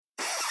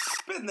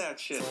Spin that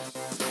shit.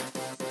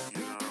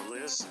 You are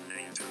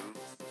listening to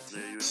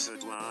the You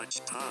Should Watch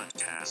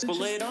podcast. Well,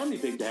 lay it on me,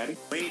 Big Daddy.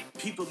 Wait,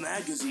 People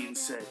Magazine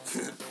said.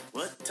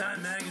 What?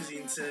 Time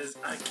Magazine says,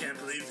 I can't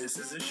believe this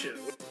is a show.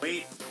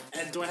 Wait,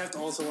 and do I have to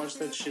also watch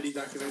that shitty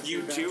documentary?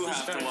 You do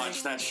have to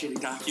watch that shitty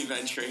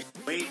documentary.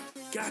 Wait,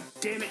 god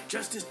damn it,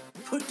 Justice,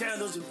 put down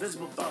those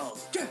invisible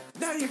balls. Yeah,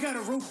 now you got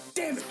a rope,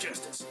 damn it,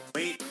 Justice.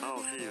 Wait,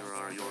 Oh, here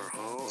are your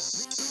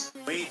hosts,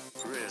 wait,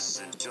 Chris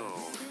and Joe.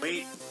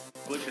 wait.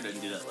 Wish I didn't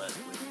do that last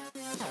week.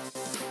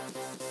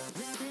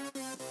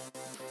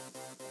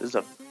 This is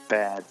a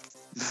bad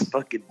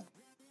fucking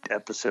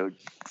episode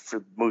for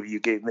the movie you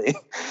gave me.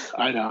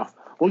 I know.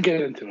 We'll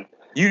get into it.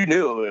 You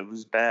knew it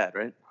was bad,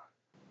 right?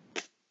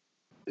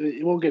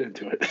 We'll get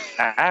into it.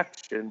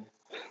 Action.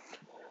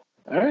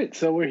 All right,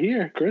 so we're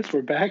here, Chris.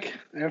 We're back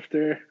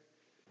after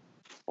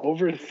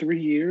over 3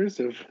 years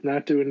of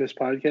not doing this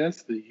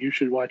podcast. The You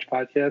Should Watch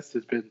podcast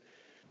has been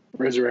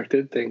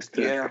resurrected thanks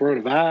to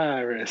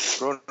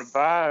coronavirus.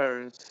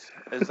 Coronavirus.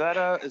 Is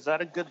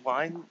that a good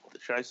line?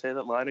 Should I say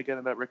that line again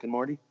about Rick and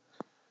Morty?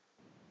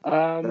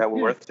 Is that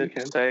worth it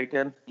to say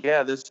again?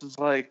 Yeah, this is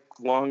like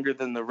longer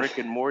than the Rick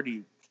and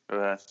Morty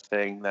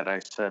thing that I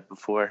said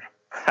before.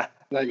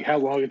 Like how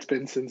long it's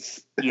been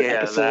since Yeah,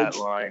 episodes.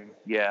 that line.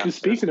 Yeah. 'Cause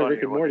speaking it's of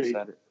Rick and funnier when you Morty-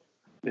 said it.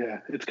 Yeah,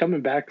 it's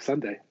coming back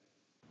Sunday.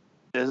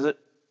 Is it?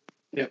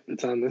 Yep,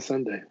 it's on this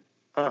Sunday.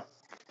 Huh.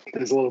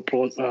 There's a little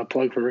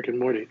plug for Rick and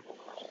Morty.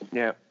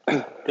 Yeah.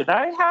 Did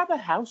I have a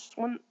house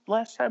one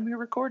last time we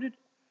recorded?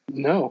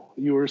 No,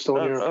 you were still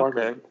in your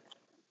apartment. Okay.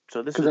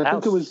 So this Because is I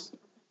house. think it was,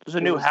 There's a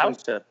new was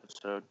house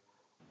episode.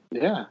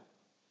 yeah.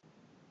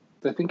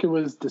 I think it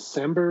was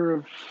December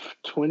of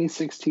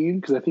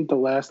 2016 because I think the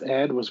last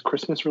ad was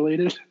Christmas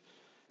related.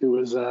 It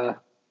was the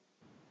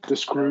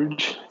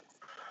Scrooge.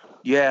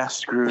 Yeah,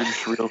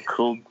 Scrooge, real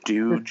cool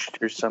dude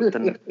or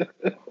something.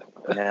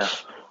 Yeah.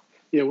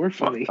 Yeah, we're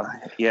funny.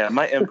 Yeah,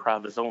 my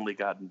improv has only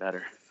gotten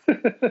better.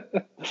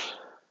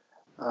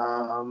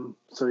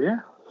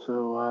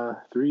 So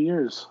 3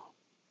 years.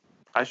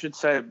 I should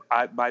say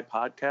my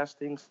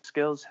podcasting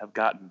skills have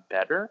gotten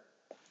better.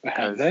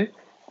 Have they?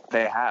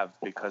 They have,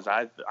 because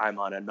I'm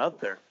on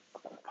another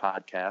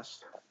podcast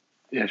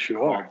Yes, you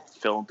called are.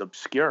 Filmed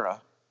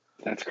Obscura.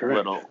 That's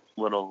correct.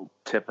 Little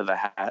tip of the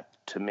hat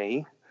to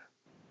me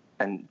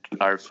and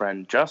our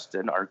friend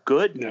Justin, our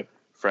good Yep.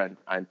 friend.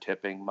 I'm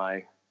tipping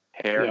my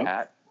hair Yep.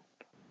 hat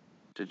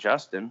to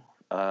Justin.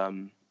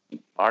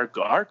 Our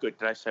good.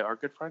 Did I say our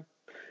good friend?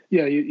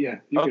 Yeah, you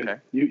Okay.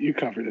 good. You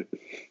covered it.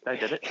 I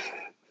did it.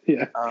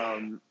 Yeah.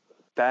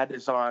 That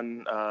is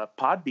on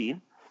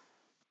Podbean,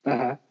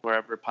 Uh-huh.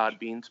 wherever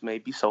Podbeans may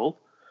be sold.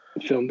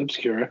 Filmed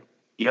Obscura.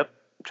 Yep,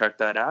 check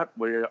that out.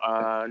 We're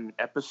on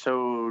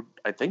episode,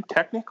 I think,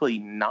 technically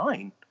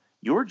 9.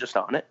 You were just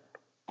on it.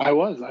 I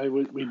was.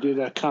 We did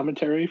a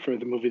commentary for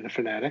the movie The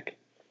Fanatic,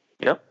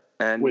 Yep,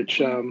 and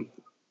which I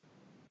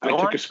Go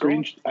on. took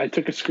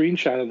a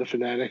screenshot of The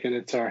Fanatic, and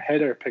it's our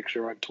header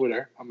picture on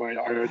Twitter, on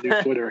our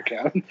new Twitter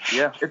account.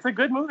 yeah, it's a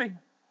good movie.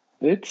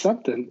 It's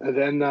something. And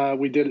then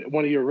we did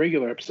one of your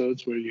regular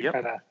episodes where you Yep.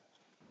 kind of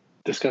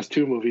discussed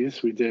 2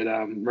 movies. We did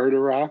Murder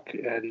Rock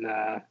and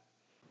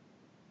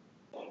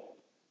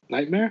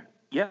Nightmare.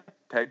 Yeah,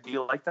 Ted, do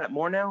you like that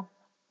more now?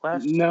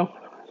 Last No,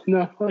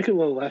 I like it a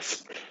little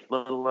less.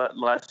 little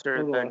lesser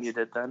Little than less. you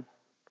did then.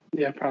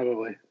 Yeah,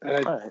 probably. And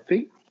I Alright.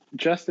 think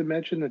Justin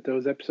mentioned that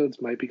those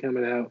episodes might be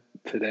coming out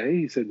today.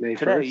 He said May 1st.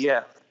 Today,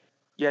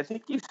 yeah. I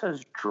think he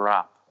says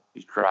drop.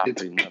 He's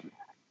dropping them.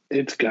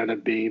 It's gonna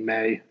be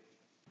May.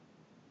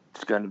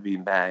 It's gonna be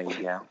May.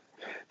 Yeah.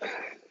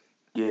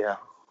 Yeah.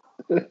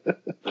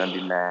 It's gonna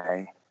be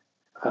May.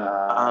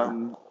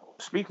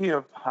 Speaking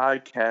of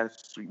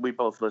podcasts, we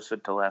both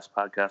listened to last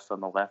podcast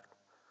on the left.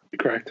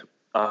 Correct.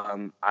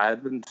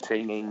 I've been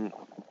singing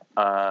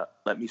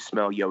 "Let Me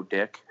Smell Yo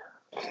Dick"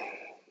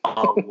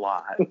 a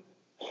lot.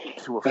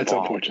 To a That's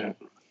fault. unfortunate.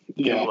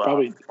 Yeah, To a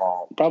probably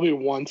fault.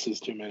 once is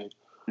too many.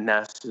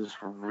 Ness is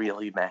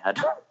really mad.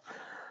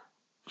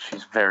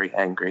 She's very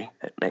angry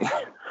at me.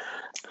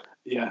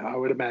 Yeah, I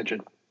would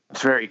imagine.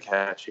 It's very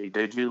catchy.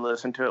 Did you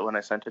listen to it when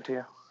I sent it to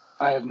you?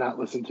 I have not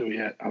listened to it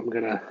yet. I'm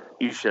gonna.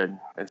 You should.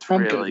 It's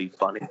I'm really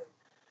funny.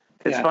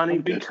 It's Yeah, funny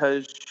I'm good.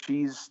 because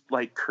she's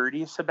like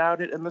courteous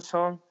about it in the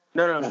song.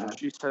 No, Uh-huh.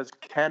 she says,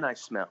 "Can I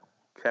smell?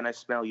 Can I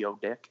smell yo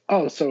dick?"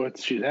 Oh, so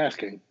she's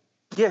asking.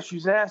 Yeah,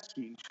 she's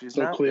asking. She's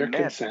So not clear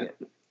demanding consent.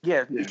 it.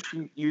 Yeah, Yeah.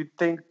 you'd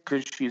think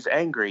because she's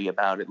angry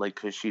about it, like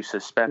because she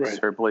suspects Right.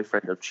 her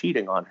boyfriend of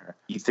cheating on her.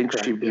 You think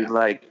Correct, she'd be yeah.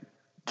 like,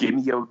 "Give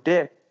me your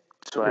dick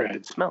so I Right.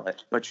 can smell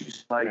it." But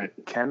she's like,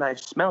 Right. "Can I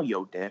smell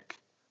your dick?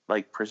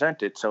 Like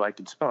present it so I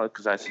can smell it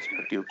because I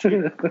suspect you of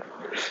cheating."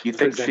 You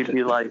think Present she'd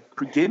be it. like,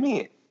 "Give me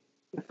it,"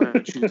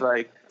 but she's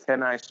like,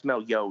 "Can I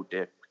smell yo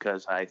dick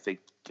because I think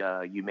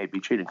you may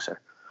be cheating, sir."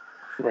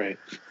 Right.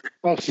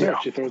 Oh, sir. Yeah.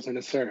 She throws in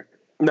a sir.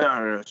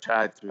 No,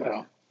 I threw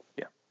Oh.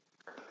 Yeah.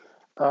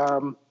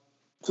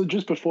 So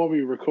just before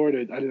we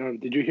recorded, I don't know.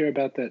 Did you hear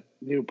about that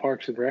new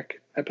Parks and Rec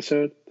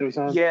episode that was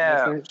on?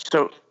 Yeah. last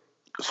night?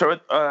 So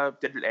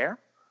did it air?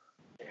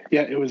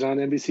 Yeah, it was on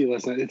NBC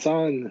last night. It's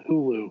on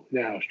Hulu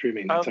now,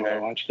 streaming. That's how I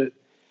watched it.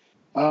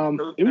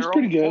 It was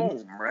pretty good.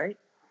 Home, right?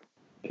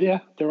 Yeah,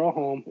 they're all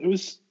home. It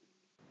was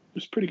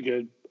pretty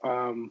good.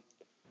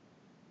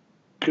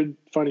 Good,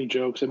 funny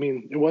jokes. I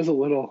mean, it was a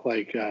little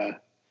like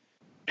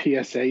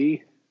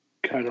PSA-y,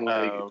 kind of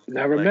like,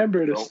 now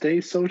remember to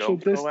stay social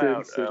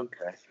distance.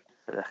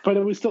 But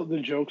it was still, the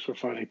jokes were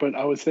funny. But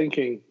I was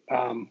thinking,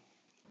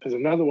 there's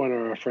another one of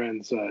our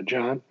friends,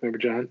 John. Remember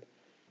John?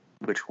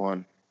 Which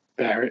one?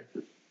 Barrett.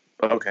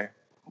 Okay.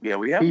 Yeah,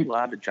 we have a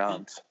lot of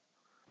Johns.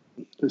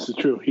 This is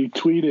true. He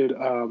tweeted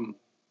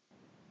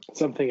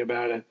something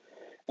about it,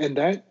 and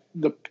that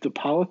the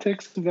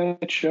politics of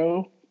that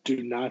show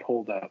do not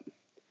hold up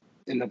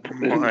in the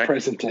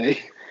present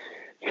day,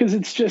 because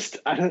it's just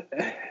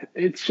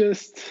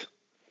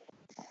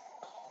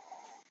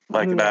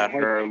like about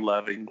her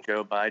loving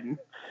Joe Biden.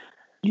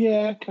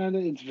 Yeah, kind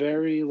of. It's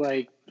very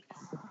like,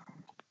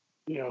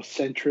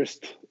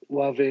 centrist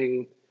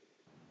loving,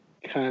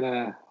 kind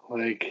of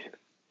like.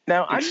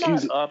 Now, I'm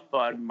not up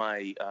on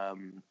my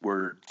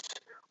words.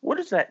 What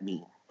does that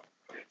mean?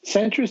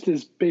 Centrist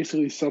is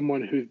basically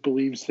someone who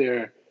believes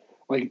they're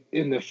like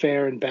in the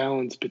fair and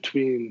balance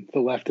between the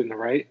left and the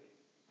right.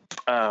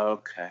 Oh,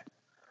 okay.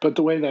 But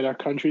the way that our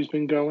country's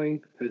been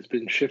going has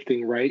been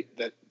shifting right,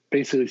 that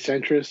basically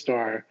centrists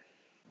are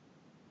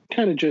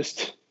kind of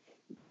just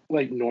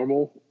like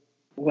normal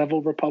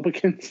level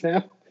Republicans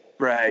now.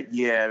 Right.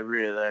 Yeah,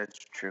 really, that's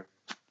true.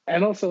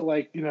 And also,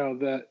 like,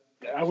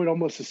 I would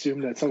almost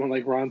assume that someone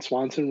like Ron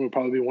Swanson would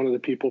probably be one of the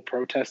people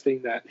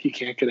protesting that he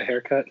can't get a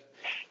haircut.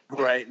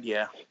 Right,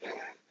 yeah.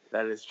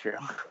 That is true.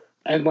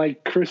 And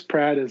like Chris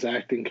Pratt is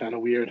acting kind of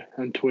weird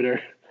on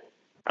Twitter.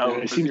 Oh,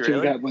 he seemed to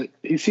have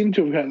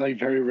got like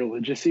very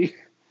religious-y.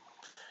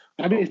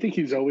 I mean, I think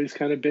he's always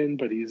kind of been,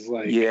 but he's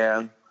like,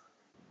 yeah.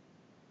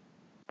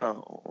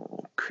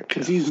 Oh,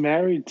 because he's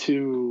married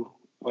to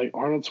like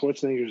Arnold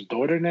Schwarzenegger's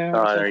daughter now.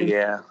 Oh,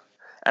 yeah.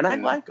 And I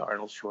like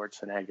Arnold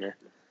Schwarzenegger.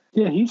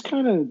 Yeah, he's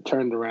kind of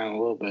turned around a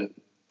little bit.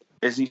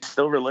 Is he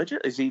still religious?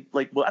 Is he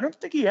like? Well, I don't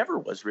think he ever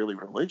was really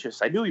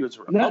religious. I knew he was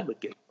a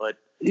Republican, but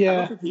I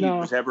don't think he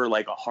was ever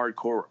like a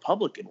hardcore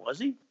Republican, was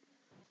he?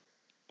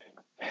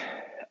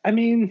 I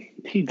mean,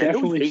 he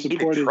definitely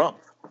supported Trump.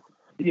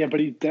 Yeah, but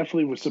he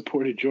definitely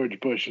supported George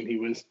Bush, and he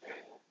was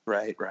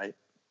right.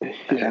 That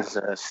is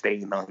a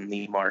stain on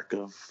the mark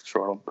of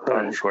Arnold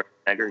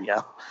Schwarzenegger.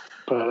 Yeah,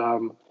 but I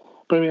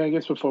mean, I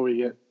guess before we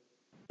get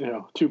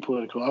too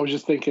political, I was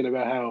just thinking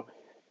about how.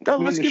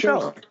 Let's keep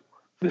going.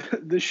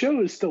 The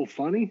show is still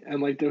funny,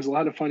 and like there's a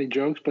lot of funny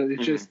jokes, but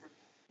it's just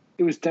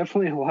it was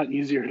definitely a lot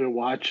easier to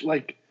watch.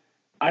 Like,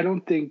 I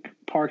don't think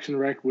Parks and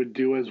Rec would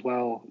do as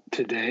well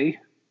today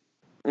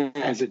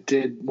as it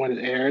did when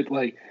it aired.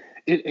 Like,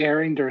 it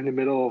airing during the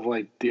middle of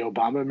like the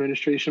Obama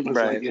administration was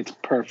like it's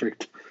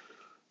perfect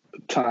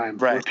time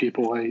for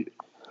people like,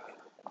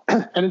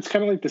 and it's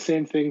kind of like the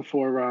same thing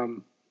for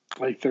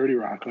like 30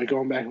 Rock. Like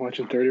going back and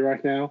watching 30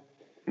 Rock now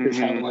is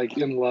how like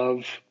in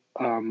love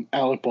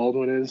Alec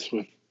Baldwin is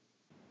with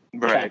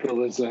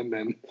capitalism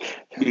and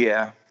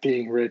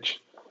being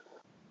rich.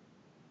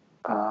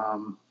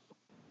 So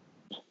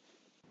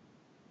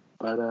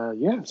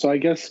I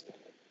guess, do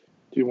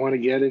you want to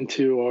get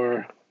into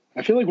our?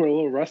 I feel like we're a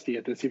little rusty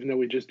at this, even though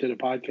we just did a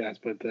podcast.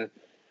 But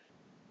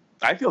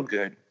I feel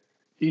good.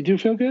 You do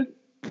feel good?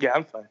 Yeah,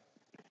 I'm fine.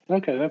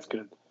 Okay, that's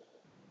good.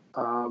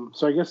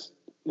 So I guess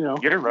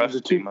you're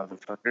rusty,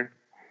 motherfucker.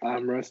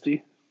 I'm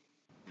rusty.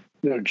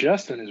 No,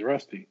 Justin is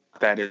rusty.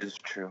 That is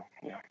true.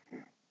 Yeah.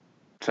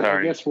 So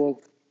I guess we'll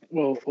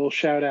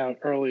shout out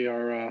early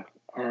our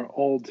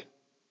old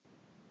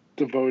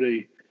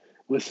devotee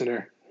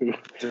listener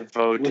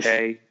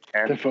devotee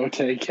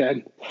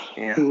Ken.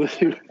 Yeah.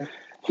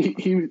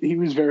 He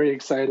was very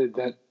excited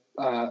that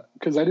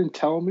because I didn't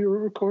tell him we were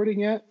recording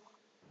yet.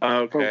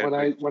 Okay.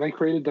 But when I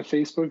created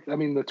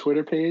the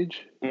Twitter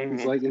page,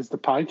 he's like, "Is the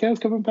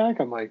podcast coming back?"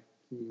 I'm like,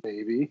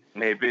 maybe.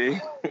 But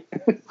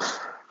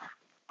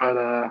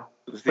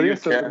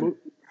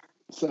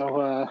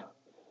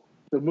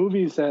the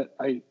movies that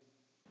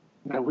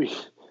we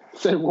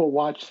said we'll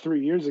watch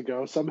 3 years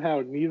ago,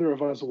 somehow neither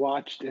of us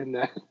watched in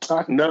that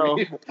time. No,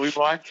 we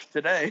watched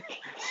today.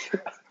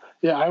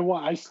 Yeah,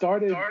 I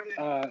started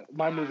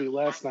my movie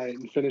last night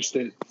and finished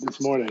it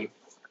this morning.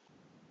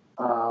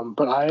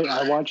 But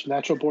I watched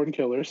Natural Born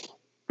Killers.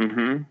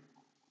 Mm-hmm.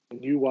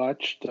 And you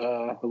watched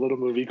a little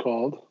movie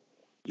called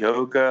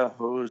Yoga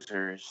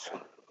Hosers.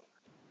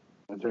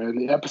 That's right. And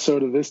the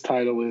episode of this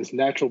title is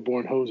Natural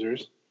Born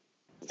Hosers.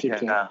 Seems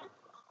to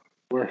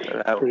work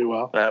pretty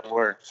well. That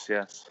works,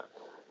 yes.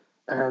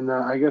 And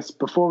I guess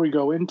before we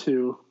go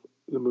into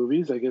the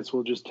movies, I guess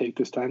we'll just take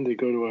this time to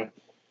go to a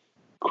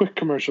quick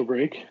commercial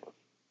break.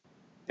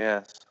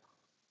 Yes.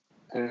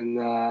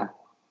 And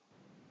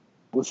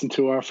listen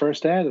to our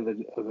first ad of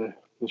the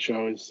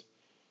show.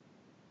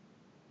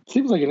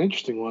 Seems like an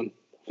interesting one.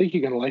 I think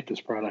you're going to like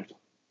this product.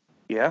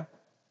 Yeah?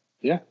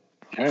 Yeah.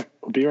 All right.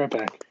 We'll be right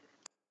back.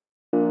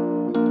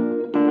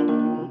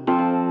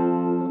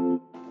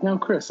 Now,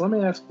 Chris, let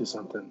me ask you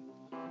something.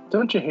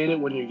 Don't you hate it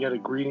when you get a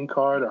greeting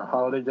card or a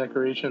holiday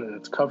decoration and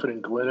it's covered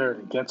in glitter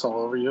and it gets all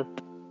over you?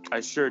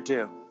 I sure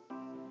do.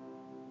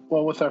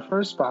 Well, with our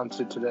first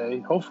sponsor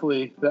today,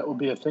 hopefully that will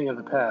be a thing of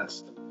the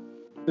past.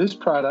 This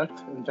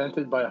product,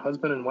 invented by a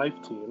husband and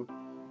wife team,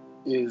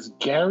 is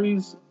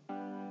Gary's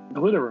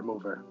Glitter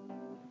Remover.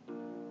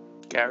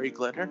 Gary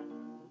Glitter?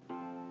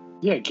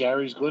 Yeah,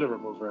 Gary's Glitter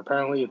Remover.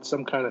 Apparently it's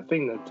some kind of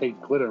thing that takes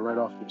glitter right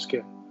off your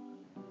skin.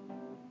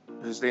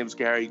 His name's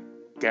Gary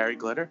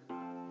Glitter?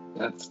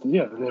 That's, the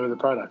name of the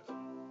product.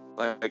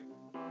 Like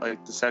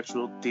the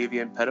sexual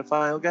deviant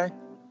pedophile guy?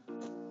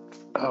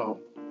 Oh.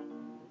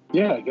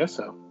 Yeah, I guess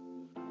so.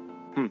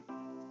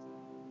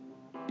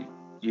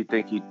 You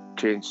think he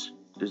changed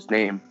his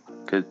name?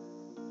 Because,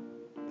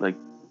 like,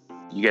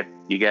 you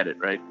get it,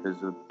 right?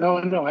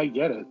 No, I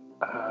get it.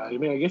 I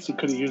mean, I guess he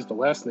could have used the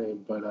last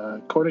name, but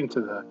according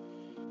to the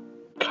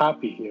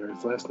copy here,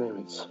 his last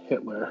name is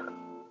Hitler.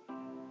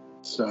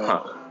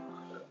 So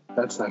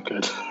that's not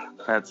good.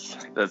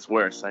 That's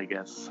worse, I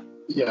guess.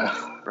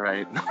 Yeah.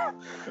 Right.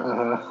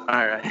 All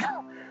right.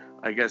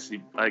 I guess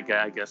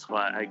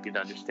why I could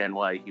understand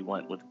why he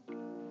went with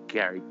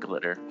Gary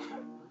Glitter.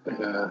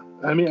 Yeah.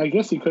 I mean, I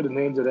guess he could have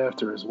named it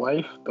after his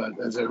wife, but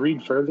as I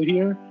read further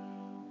here,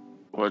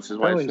 what's his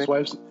wife's name? His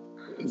wife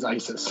is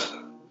Isis.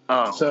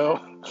 Oh. So.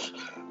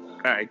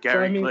 All right,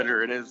 Gary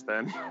Glitter it is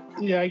then.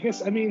 Yeah, I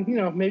guess. I mean,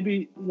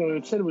 maybe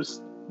it said it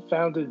was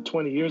founded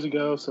 20 years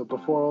ago, so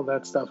before all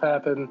that stuff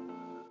happened.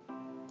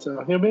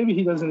 So maybe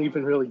he doesn't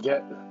even really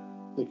get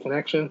the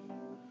connection.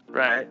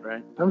 Right.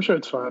 I'm sure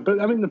it's fine, but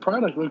I mean, the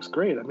product looks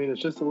great. I mean,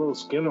 it's just a little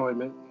skin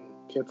ointment.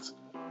 It gets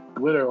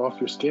glitter off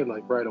your skin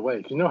like right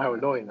away. You know how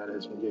annoying that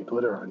is when you get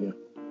glitter on you.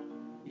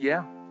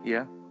 Yeah.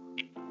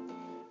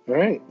 All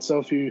right. So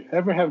if you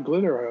ever have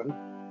glitter on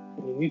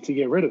and you need to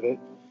get rid of it,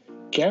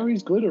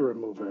 Gary's Glitter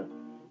Remover.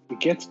 It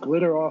gets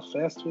glitter off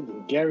faster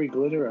than Gary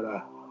Glitter at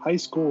a high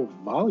school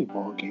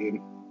volleyball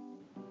game.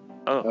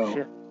 Oh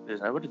shit!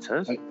 Is that what it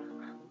says?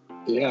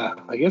 Yeah,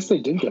 I guess they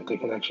did get the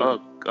connection.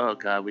 Oh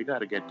god, we got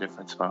to get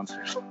different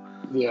sponsors.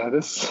 Yeah,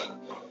 this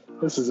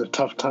is a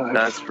tough time.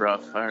 That's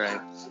rough. All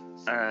right.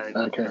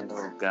 Okay.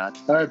 Oh god.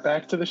 All right,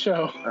 back to the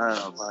show.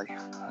 Oh boy.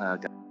 Oh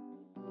god.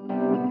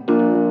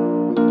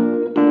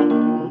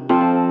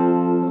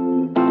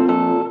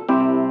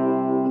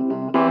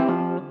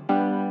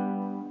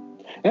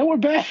 And we're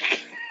back.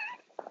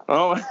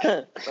 Oh,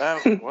 that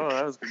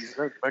was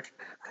quick.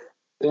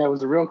 Yeah, it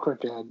was a real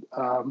quick ad.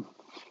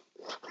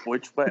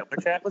 Which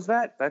ad was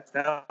that?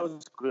 That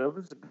was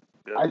good.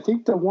 I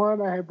think the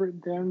one I have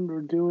written down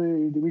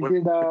we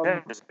did.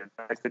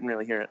 I couldn't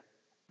really hear it.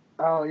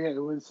 Oh yeah,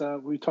 it was.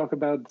 We talked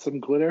about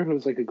some glitter. It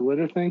was like a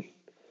glitter thing.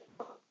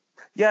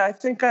 Yeah, I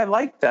think I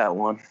liked that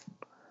one.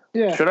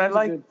 Yeah. Should I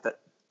like that?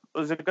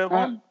 Was it a good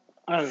one?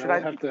 I don't know.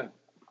 I'll have to.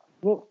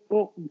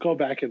 We'll go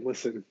back and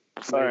listen.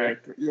 All right.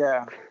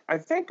 Yeah, I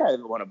think I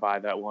want to buy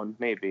that one.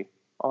 Maybe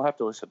I'll have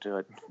to listen to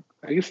it.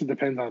 I guess it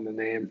depends on the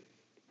name.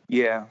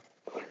 Yeah.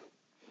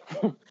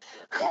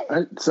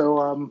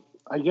 So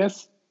I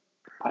guess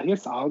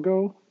I'll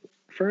go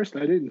first.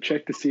 I didn't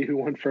check to see who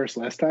won first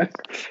last time.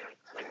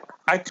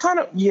 I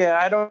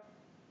don't.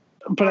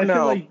 But I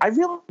feel like I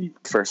really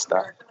first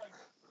start.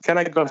 Can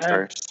I go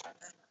first?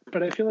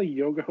 But I feel like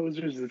Yoga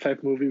Hosers is the type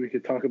of movie we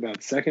could talk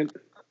about second.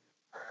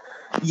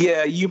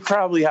 Yeah, you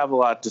probably have a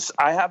lot to.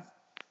 I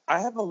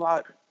have a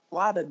lot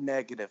of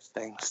negative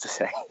things to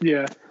say.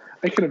 Yeah,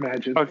 I can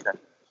imagine. Okay.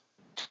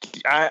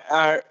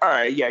 All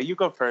right. Yeah, you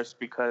go first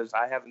because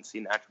I haven't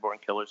seen Natural Born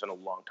Killers in a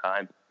long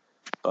time,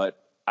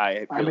 but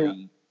I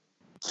mean,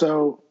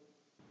 so,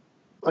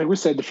 like we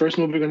said, the first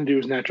movie we're going to do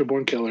is Natural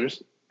Born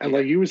Killers, and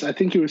I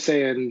think you were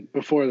saying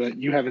before that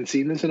you haven't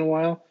seen this in a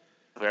while.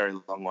 Very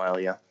long while,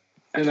 yeah.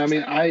 And I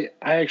mean, I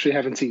actually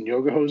haven't seen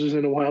Yoga Hosers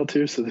in a while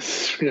too, so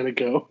this is going to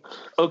go.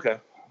 Okay.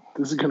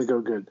 This is going to go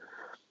good.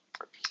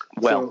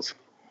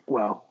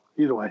 Well,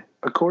 either way,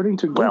 according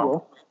to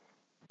Google,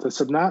 the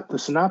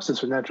synopsis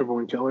for Natural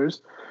Born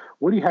Killers: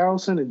 Woody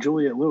Harrelson and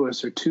Juliette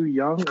Lewis are two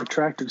young,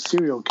 attractive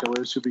serial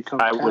killers who become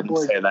wouldn't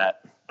say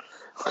that.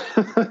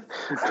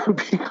 who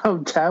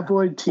become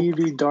tabloid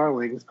TV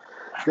darlings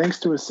thanks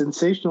to a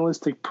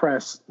sensationalistic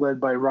press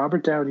led by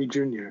Robert Downey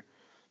Jr.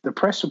 The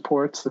press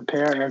reports the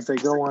pair as they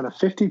go on a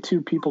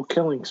 52-people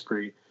killing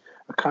spree,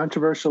 a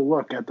controversial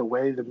look at the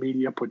way the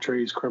media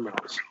portrays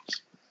criminals.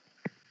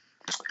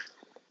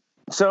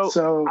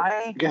 So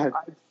I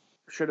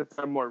should have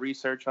done more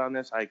research on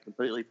this. I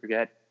completely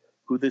forget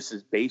who this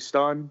is based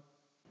on.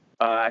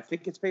 I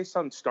think it's based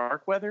on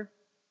Starkweather.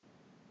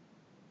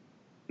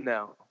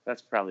 No,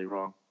 that's probably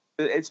wrong.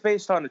 It's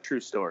based on a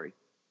true story.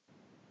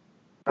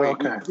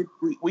 Okay.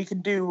 We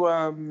can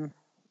do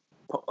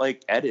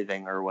like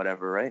editing or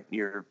whatever, right?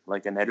 You're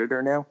like an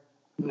editor now?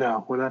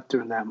 No, we're not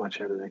doing that much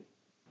editing.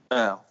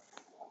 Oh,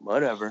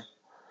 whatever.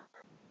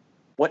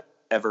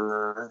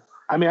 Whatever.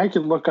 I mean, I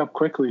can look up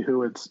quickly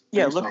who it's.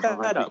 Yeah, look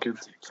that up.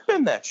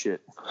 Spin that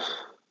shit.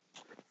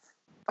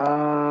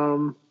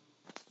 I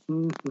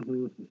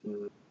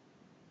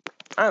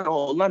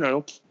don't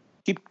know.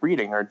 Keep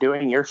reading or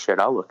doing your shit.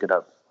 I'll look it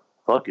up.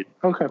 Fuck it.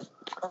 Okay.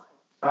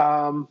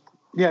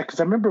 Yeah, because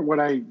I remember when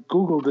I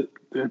Googled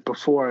it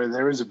before,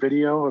 there was a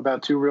video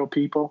about two real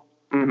people.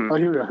 Mm-hmm. Oh,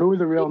 here we go. Who are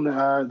the real,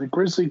 the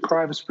grisly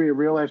crime spree of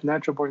real-life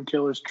natural-born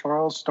killers,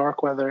 Charles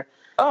Starkweather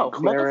and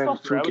Clara motherfucker, I was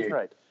Fouquet.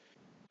 right.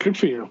 Good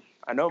for you.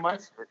 I know my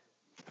shit.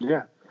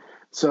 Yeah.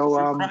 So,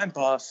 True crime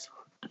boss.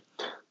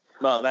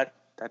 Well, that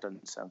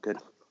doesn't sound good.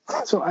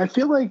 So I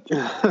feel like...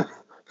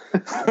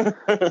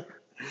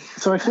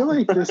 So I feel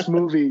like this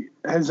movie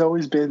has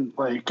always been,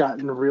 like,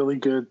 gotten really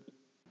good,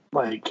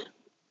 like...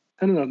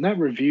 I don't know, not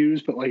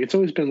reviews, but, like, it's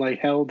always been, like,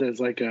 held as,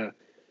 like,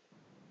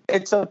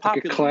 it's a popular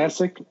like a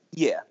classic. Movie.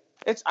 Yeah.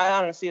 It's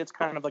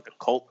kind of like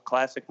a cult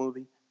classic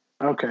movie.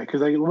 Okay,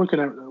 because I'm looking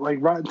at, like,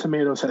 Rotten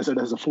Tomatoes has it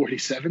as a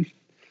 47.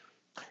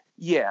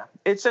 Yeah,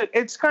 it's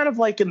kind of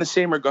like in the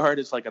same regard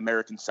as like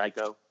American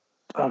Psycho.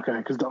 Okay,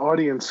 because the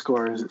audience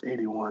score is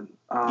 81.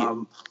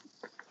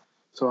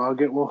 So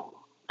we'll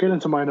get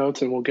into my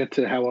notes and we'll get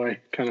to how I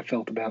kind of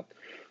felt about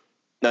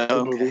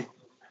the movie.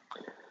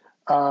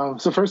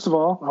 So first of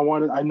all,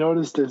 I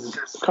noticed there's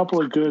a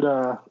couple of good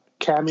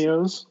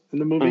cameos in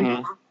the movie.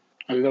 Mm-hmm.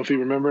 I don't know if you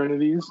remember any of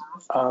these.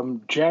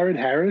 Jared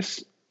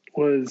Harris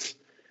was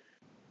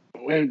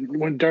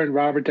when during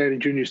Robert Downey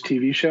Jr.'s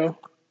TV show.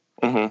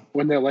 Mm-hmm.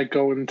 When they're like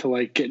going to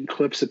like getting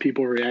clips of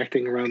people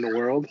reacting around the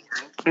world.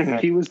 Mm-hmm.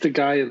 He was the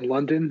guy in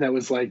London that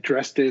was like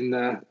dressed in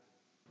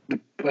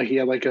like he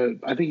had like a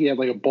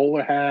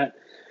bowler hat.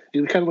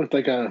 He kind of looked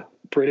like a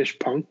British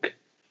punk.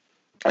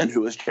 And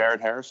who was Jared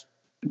Harris?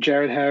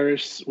 Jared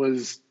Harris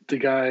was the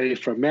guy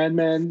from Mad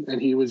Men,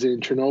 and he was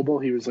in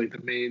Chernobyl. He was like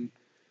the main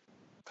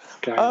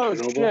guy in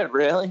Chernobyl. Shit,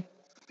 really?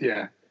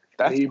 Yeah.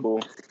 That's cool.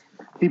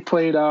 He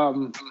played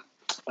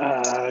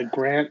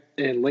Grant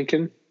in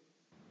Lincoln.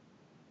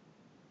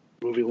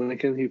 Movie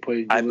Lincoln. He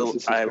played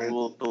Ulysses I Grant.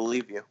 will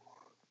believe you.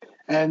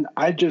 And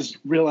I just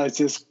realized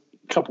this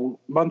a couple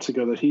months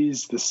ago that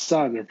he's the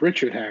son of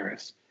Richard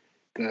Harris,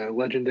 the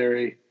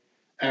legendary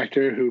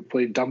actor who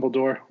played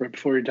Dumbledore right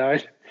before he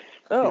died.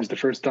 Oh, he was the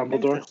first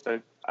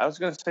Dumbledore. I was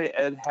going to say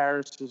Ed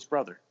Harris's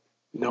brother.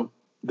 Nope,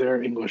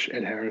 they're English.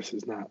 Ed Harris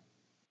is not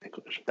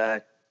English.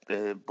 That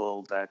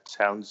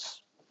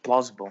sounds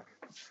plausible.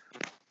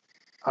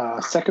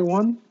 Second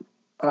one,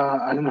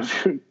 I don't know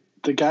if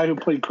the guy who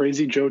played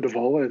Crazy Joe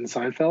Davola in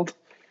Seinfeld.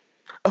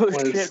 Oh,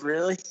 shit,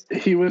 really?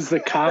 He was the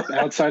cop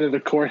outside of the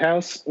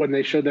courthouse when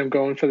they showed them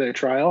going for their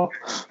trial.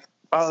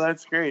 Oh,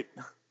 that's great.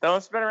 That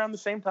must have been around the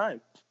same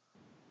time.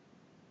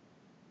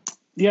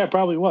 Yeah, it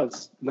probably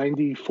was.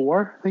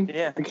 94, I think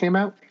it came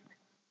out.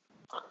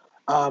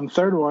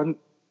 Third one,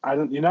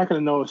 you're not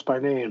going to know this by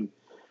name.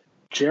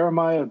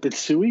 Jeremiah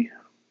Bitsui.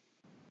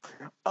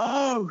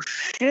 Oh,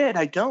 shit,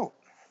 I don't.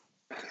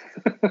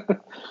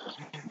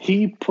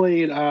 He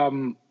played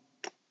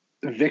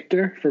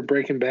Victor for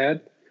Breaking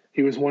Bad.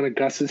 He was one of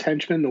Gus's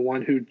henchmen, the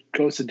one who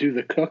goes to do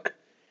the cook,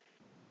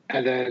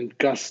 and then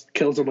Gus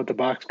kills him with the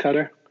box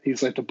cutter.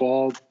 He's like the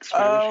bald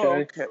Spanish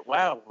guy. Okay.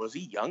 Wow, was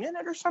he young in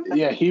it or something?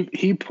 Yeah,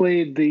 he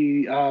played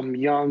the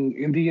young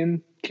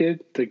Indian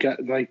kid,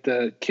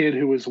 the kid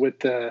who was with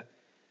the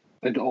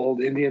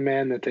old Indian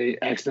man that they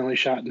accidentally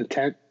shot in the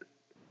tent.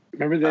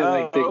 Remember they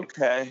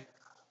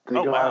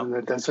go out in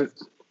the desert.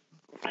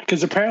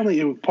 Because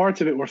apparently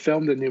parts of it were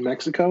filmed in New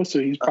Mexico, so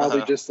he's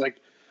probably just like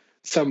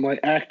some like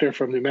actor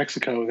from New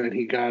Mexico that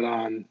he got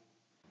on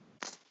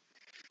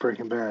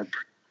Breaking Bad.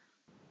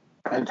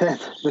 And then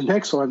the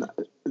next one,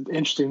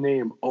 interesting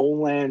name,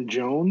 Olan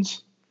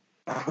Jones.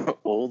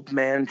 Old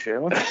Man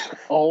Jones?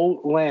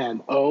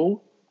 Olan,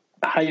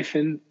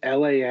 O-Lan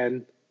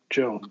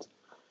Jones.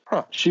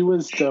 Huh. She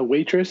was the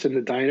waitress in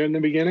the diner in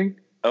the beginning.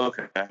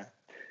 Okay.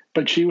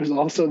 But she was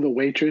also the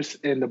waitress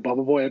in the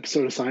Bubble Boy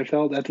episode of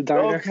Seinfeld at the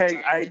diner.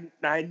 Okay,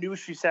 I knew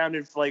she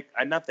sounded like,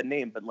 not the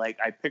name, but like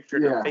I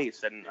pictured her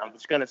face, and I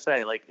was going to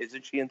say, like,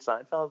 isn't she in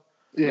Seinfeld?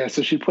 Yeah,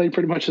 so she played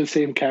pretty much the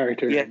same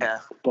character. Yeah.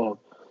 Both.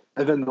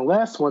 And then the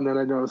last one that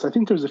I noticed, I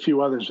think there's a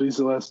few others, but these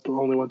are the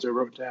only ones I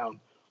wrote down,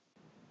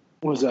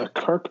 was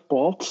Kirk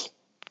Baltz,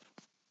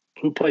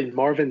 who played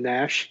Marvin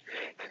Nash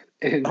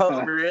in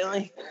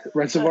really?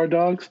 Reservoir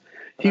Dogs.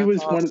 He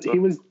was awesome. He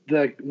was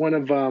one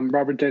of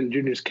Robert Downey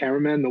Jr.'s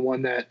cameramen, the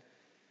one that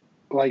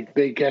like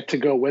they get to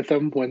go with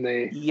him when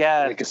they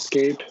like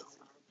escape.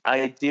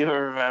 I do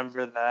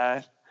remember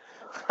that.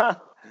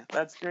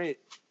 That's great.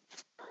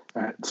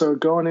 All right, so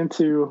going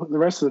into the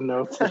rest of the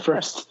notes, the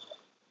first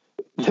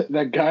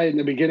that guy in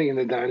the beginning of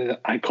the diner,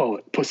 I call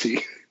it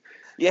Pussy.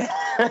 Yeah.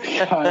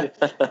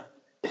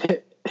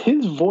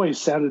 His voice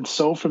sounded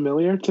so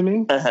familiar to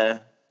me,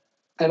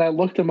 and I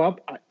looked him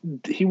up.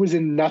 He was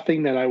in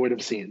nothing that I would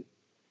have seen.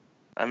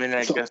 I mean,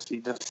 I guess he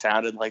just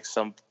sounded like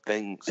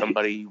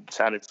somebody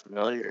sounded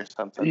familiar or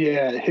something.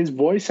 Yeah, his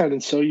voice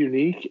sounded so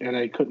unique, and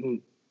I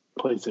couldn't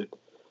place it.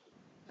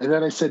 And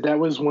then I said that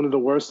was one of the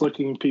worst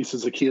looking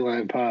pieces of key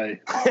lime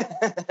pie.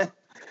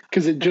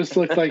 Because it just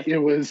looked like it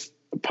was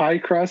pie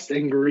crust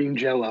and green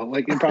Jell-O.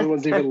 Like, it probably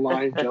wasn't even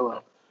lime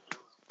Jell-O.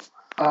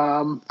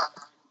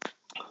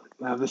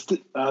 Now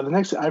the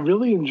next, I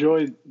really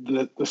enjoyed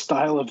the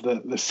style of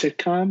the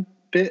sitcom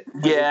bit.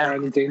 Yeah.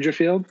 Rodney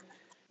Dangerfield.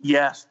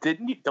 Yes,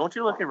 didn't you? Don't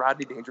you look at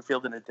Rodney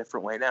Dangerfield in a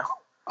different way now?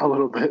 A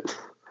little bit.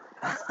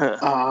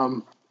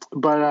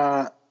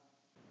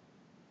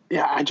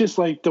 Yeah, I just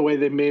like the way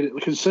they made it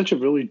because it's such a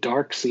really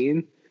dark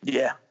scene.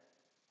 Yeah.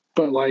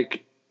 But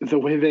like the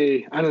way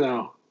they, I don't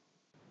know,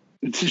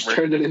 it just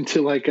turned it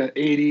into like a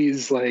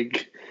 80s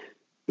like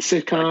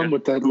sitcom like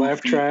with that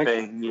laugh track.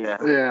 Thing, yeah.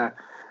 Yeah.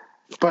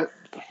 But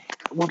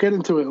we'll get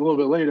into it a little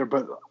bit later,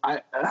 but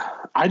I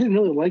didn't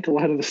really like a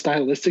lot of the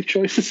stylistic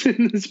choices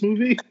in this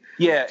movie.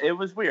 Yeah, it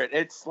was weird.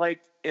 It's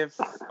like if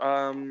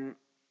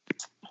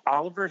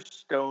Oliver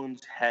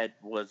Stone's head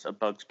was a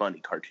Bugs Bunny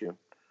cartoon.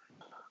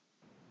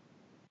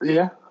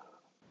 Yeah,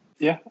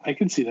 I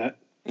can see that.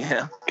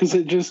 Yeah,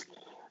 because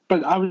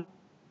but I was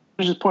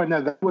just pointing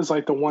out that was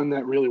like the one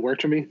that really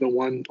worked for me. The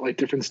one like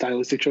different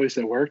stylistic choice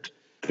that worked.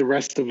 The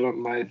rest of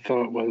them, I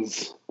thought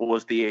was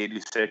the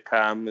 80s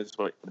sitcom is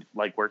what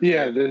like worked.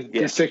 Yeah, the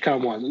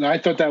sitcom one. I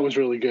thought that was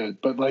really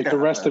good, but like the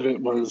rest of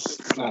it was,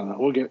 I don't know.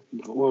 We'll get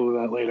a little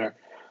of that later.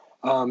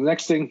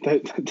 Next thing,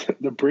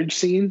 the bridge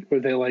scene where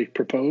they like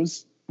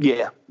propose.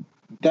 Yeah.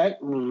 That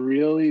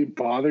really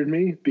bothered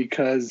me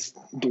because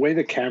the way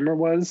the camera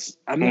was,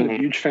 I'm not a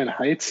huge fan of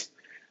heights.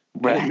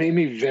 Right. It made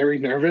me very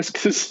nervous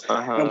because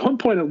at one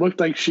point it looked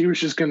like she was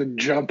just going to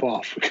jump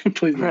off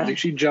completely. Like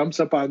she jumps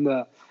up on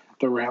the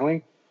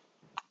railing.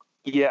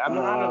 Yeah, I'm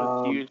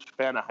not a huge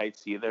fan of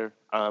heights either.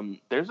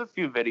 There's a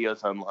few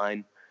videos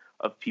online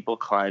of people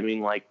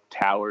climbing like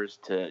towers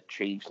to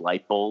change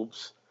light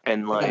bulbs.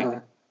 And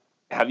like,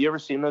 have you ever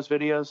seen those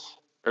videos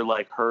or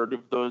like heard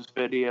of those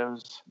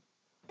videos?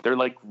 They're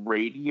like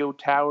radio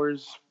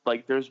towers.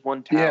 Like there's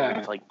one tower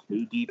that's like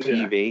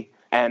KDTV.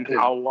 And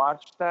I'll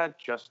watch that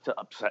just to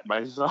upset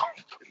myself.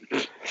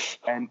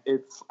 And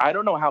I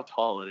don't know how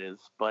tall it is,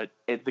 but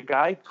the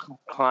guy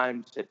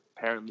climbs it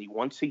apparently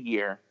once a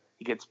year.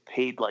 He gets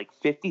paid like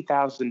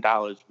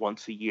 $50,000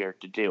 once a year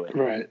to do it.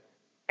 Right.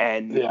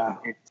 And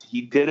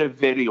he did a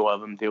video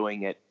of him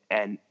doing it,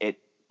 and it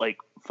like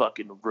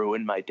fucking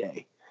ruined my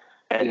day.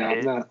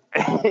 And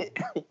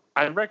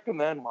I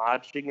recommend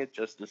watching it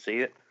just to see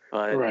it.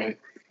 But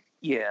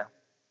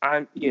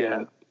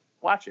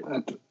watch it.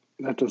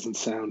 That doesn't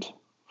sound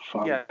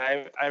fun. Yeah,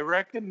 I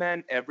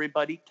recommend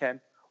everybody can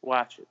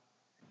watch it.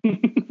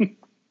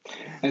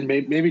 And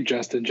maybe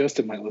Justin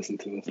might listen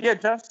to this. Yeah,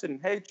 Justin.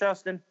 Hey,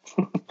 Justin.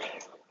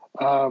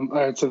 All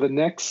right, so the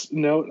next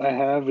note I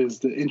have is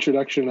the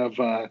introduction of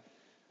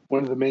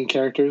one of the main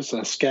characters,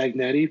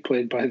 Scagnetti,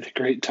 played by the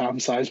great Tom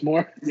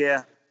Sizemore.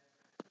 Yeah.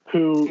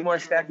 Seymour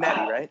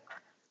Scagnetti, right?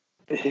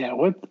 Yeah.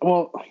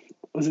 Well,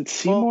 was it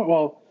Seymour?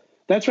 Well,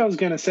 that's what I was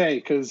going to say,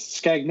 because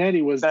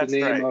Scagnetti was the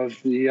name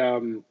of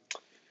the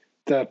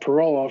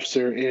parole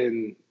officer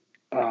in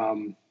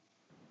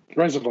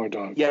Reservoir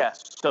Dogs.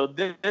 Yes. So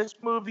this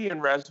movie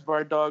and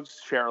Reservoir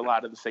Dogs share a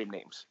lot of the same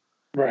names.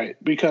 Right.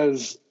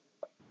 Because,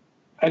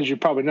 as you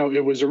probably know,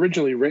 it was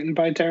originally written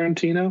by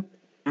Tarantino,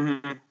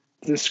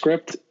 the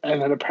script,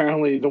 and then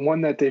apparently the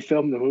one that they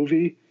filmed the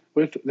movie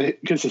with,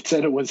 because it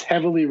said it was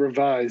heavily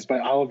revised by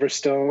Oliver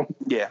Stone.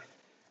 Yeah.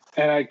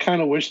 And I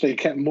kind of wish they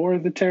kept more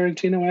of the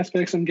Tarantino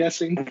aspects, I'm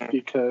guessing,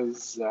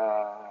 because...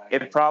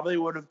 it probably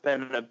would have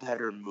been a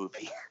better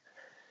movie.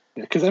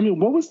 Yeah, because, I mean,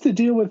 what was the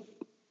deal with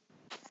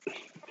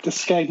the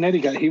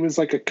Scagnetti guy? He was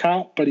like a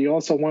cop, but he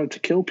also wanted to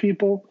kill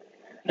people.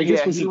 I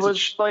guess he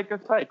was like a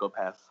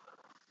psychopath.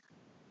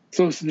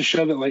 So it's to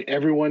show that like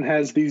everyone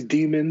has these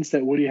demons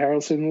that Woody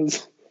Harrelson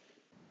was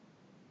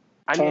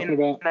talking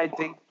about. I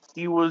think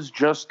he was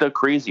just a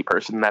crazy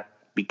person that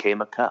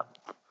became a cop.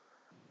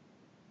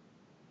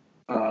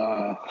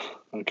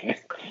 Okay.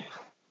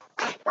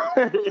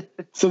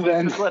 So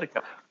then, let it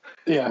go.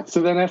 Yeah.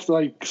 So then after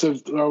I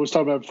was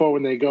talking about before,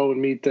 when they go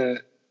and meet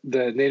the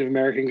Native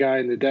American guy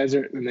in the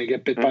desert and they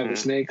get bit by the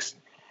snakes,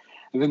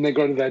 and then they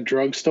go to that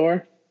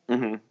drugstore.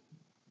 Mm-hmm.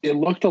 It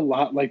looked a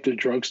lot like the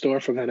drugstore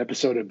from that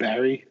episode of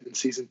Barry in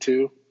season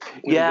 2.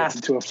 When he gets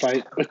into a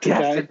fight with the guy.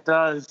 Yes, it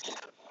does.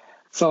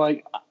 So,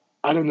 like,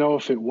 I don't know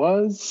if it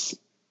was.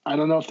 I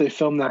don't know if they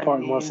filmed that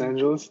part in Los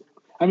Angeles.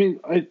 I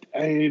mean,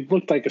 it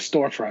looked like a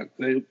storefront.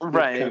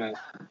 Right.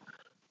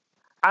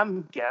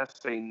 I'm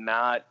guessing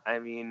not. I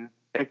mean,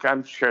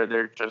 I'm sure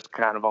they're just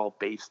kind of all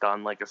based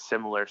on, like, a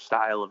similar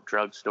style of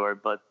drugstore.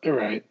 But,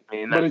 right. I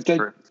mean, that's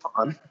pretty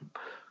fun.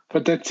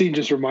 But that scene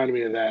just reminded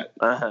me of that.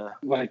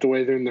 Like the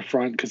way they're in the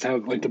front, because how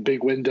like the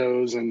big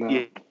windows and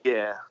the...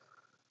 Yeah.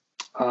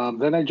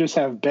 Then I just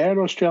have bad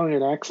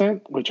Australian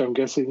accent, which I'm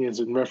guessing is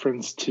in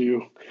reference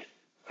to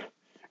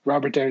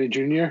Robert Downey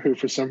Jr., who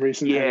for some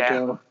reason had to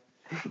go...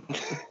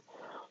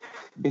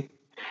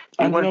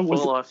 I don't know,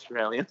 full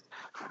Australian.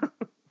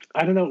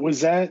 I don't know.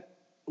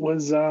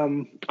 Was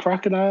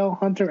Crocodile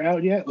Hunter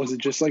out yet? Was it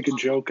just like a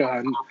joke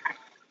on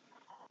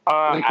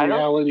like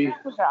reality?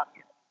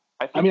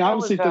 I mean,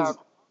 obviously, because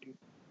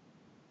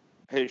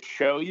his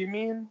show, you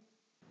mean?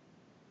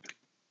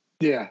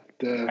 Yeah,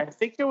 I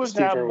think it was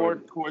out more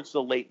towards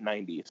the late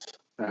 90s.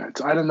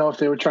 So I don't know if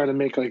they were trying to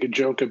make like a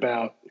joke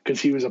about, because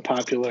he was a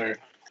popular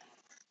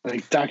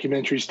like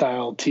documentary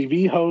style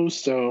TV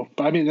host. So,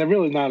 but I mean, they're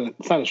really not.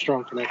 It's not a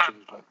strong connection.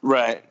 But.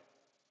 Right.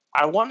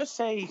 I want to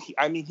say,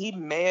 he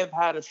may have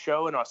had a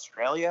show in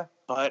Australia,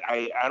 but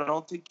I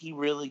don't think he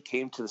really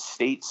came to the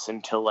States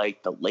until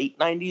like the late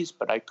 90s,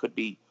 but I could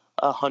be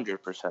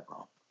 100%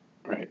 wrong.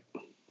 Right.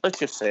 Let's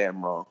just say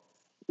I'm wrong.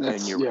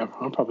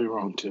 I'm probably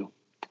wrong too.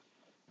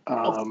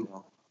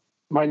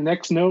 My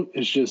next note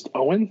is just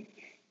Owen,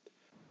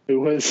 who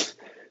was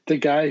the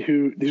guy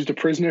who's the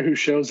prisoner who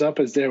shows up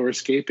as they were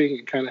escaping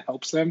and kind of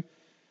helps them.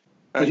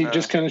 But he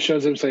just kind of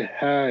shows up and say,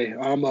 "Hi,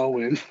 I'm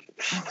Owen.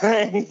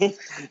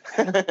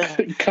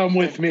 Come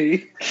with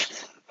me."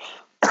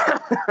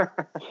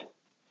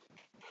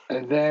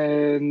 And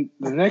then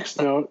the next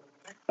note,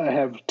 I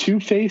have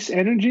Two-Face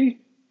energy.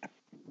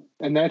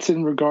 And that's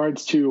in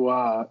regards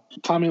to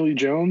Tommy Lee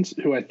Jones,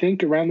 who I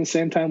think around the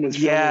same time was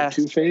filming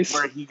Two-Face.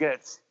 Where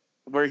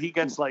he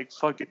gets like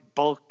fucking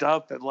bulked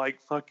up and like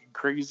fucking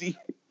crazy.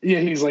 Yeah,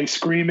 he's like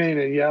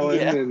screaming and yelling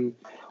and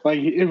like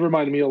it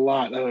reminded me a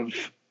lot of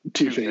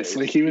Two-Face.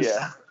 Like he was,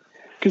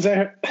 because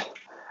I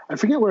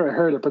forget where I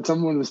heard it, but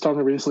someone was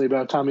talking recently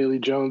about Tommy Lee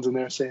Jones, and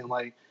they're saying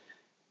like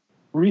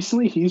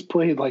recently he's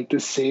played like the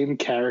same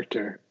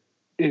character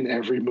in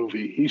every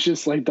movie. He's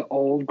just like the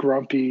old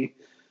grumpy.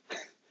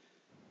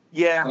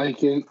 Yeah.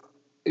 Like in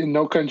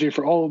No Country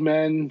for Old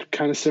Men,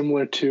 kind of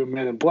similar to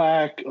Men in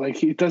Black. Like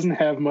he doesn't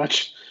have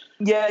much.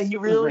 Yeah, he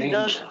really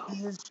does.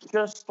 He's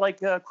just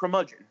like a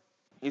curmudgeon.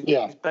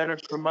 He's been a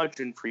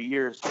curmudgeon for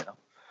years now.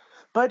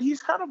 But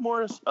he's kind of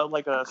more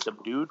like a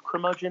subdued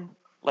curmudgeon.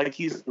 Like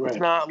he's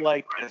not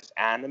like as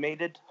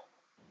animated.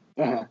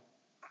 Uh-huh.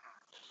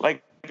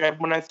 Like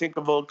when I think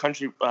of No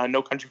Country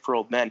for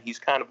Old Men, he's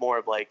kind of more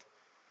of like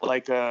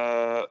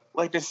a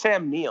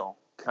Sam Neill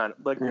kind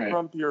of like a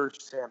grumpier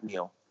Sam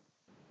Neill.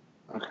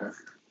 Okay.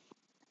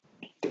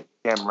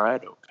 Damn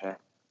right. Okay.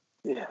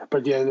 Yeah,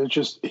 but yeah,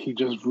 he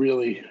just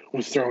really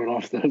was throwing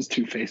off those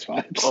Two-Face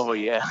vibes. Oh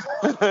yeah.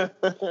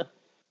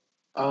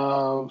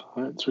 All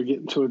right, so we're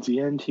getting towards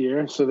the end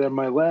here. So then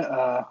my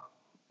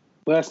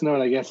last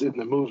note, I guess, in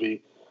the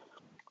movie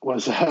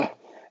was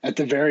at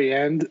the very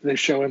end, they're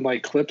showing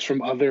like clips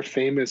from other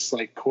famous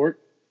like court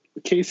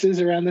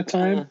cases around the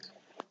time.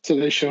 So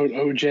they showed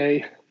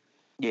OJ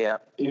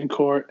in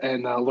court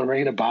and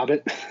Lorena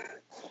Bobbitt.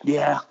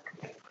 Yeah.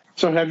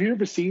 So have you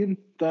ever seen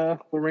the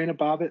Lorena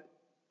Bobbitt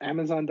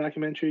Amazon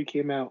documentary? It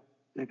came out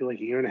maybe like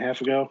a year and a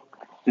half ago.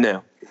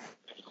 No.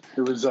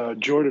 It was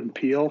Jordan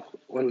Peele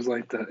was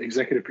like the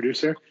executive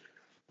producer.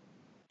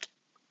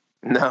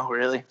 No,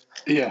 really?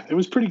 Yeah, it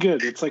was pretty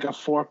good. It's like a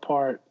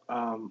 4-part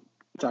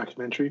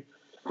documentary.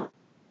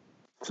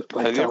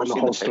 Like have you ever telling the seen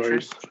whole the story.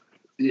 pictures?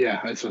 Yeah,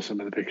 I saw some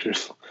of the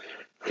pictures.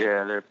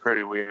 Yeah, they're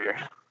pretty weird.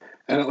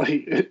 And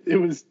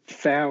it was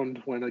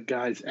found when a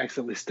guy's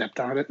accidentally stepped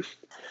on it.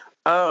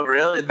 Oh,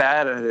 really?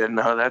 That I didn't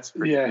know. That's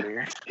pretty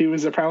weird.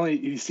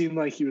 He seemed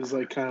like he was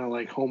like kind of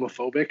like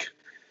homophobic.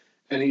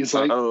 And he's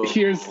like,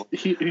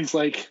 he's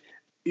like,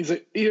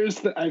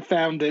 I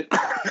found it.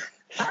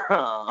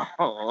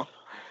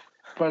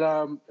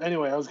 But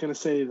anyway, I was going to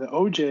say the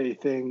OJ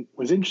thing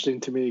was interesting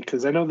to me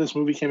because I know this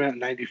movie came out in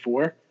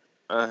 94.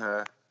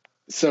 Uh-huh.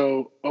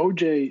 So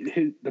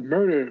OJ, the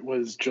murder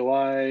was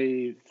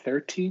July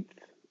 13th,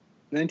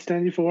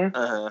 1994.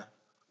 Uh-huh.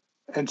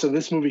 And so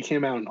this movie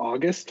came out in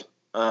August.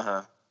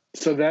 Uh-huh.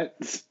 So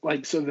that's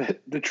like, so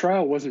the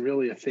trial wasn't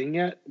really a thing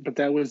yet, but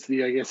that was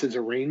his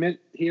arraignment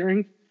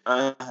hearing.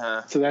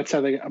 Uh-huh. So that's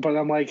how but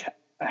I'm like,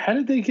 how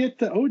did they get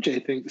the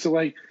OJ thing? So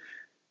like,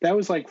 that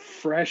was like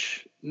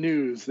fresh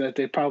news that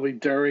they probably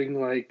during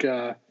like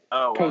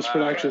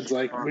post-productions,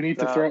 like we need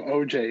to throw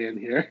OJ in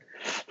here.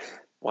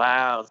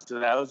 Wow. So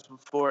that was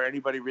before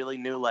anybody really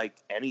knew like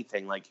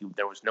anything. Like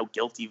there was no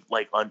guilty,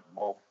 like I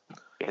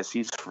guess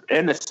he's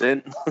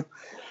innocent.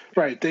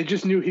 Right. They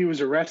just knew he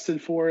was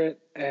arrested for it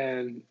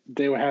and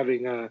they were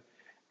having a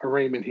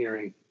arraignment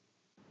hearing.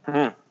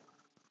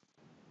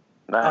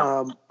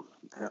 Wow.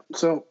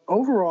 So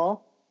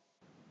overall,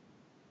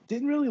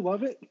 didn't really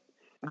love it.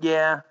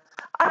 Yeah.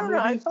 I don't know.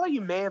 I thought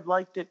you may have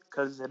liked it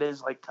because it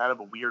is like kind of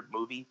a weird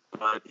movie.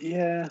 But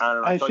yeah, I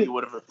don't know. I thought you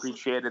would have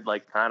appreciated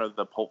like kind of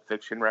the Pulp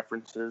Fiction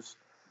references.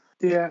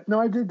 Yeah, no,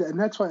 I did that, and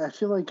that's why I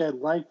feel like I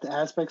liked the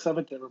aspects of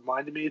it that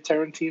reminded me of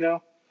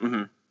Tarantino.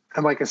 Mm-hmm.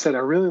 And like I said, I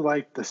really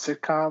liked the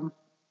sitcom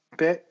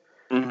bit.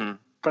 Mm-hmm.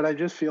 But I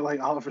just feel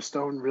like Oliver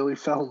Stone really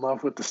fell in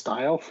love with the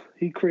style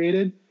he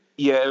created.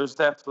 Yeah, it was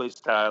definitely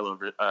style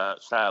over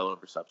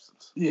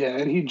substance. Yeah,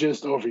 and he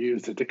just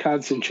overused it. The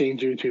constant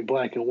change between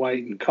black and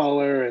white and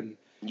color and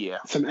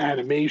some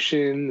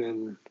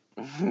animation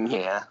and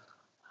yeah.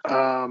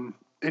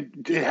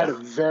 It had a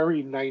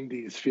very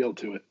 90s feel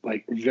to it,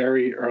 like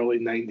very early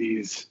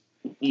 90s.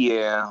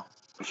 Yeah.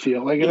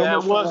 Feel like it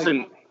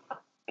wasn't.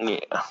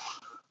 It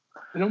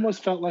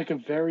almost felt like a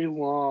very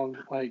long,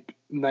 like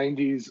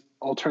 90s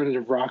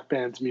alternative rock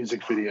band's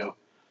music video.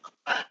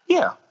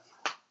 Yeah.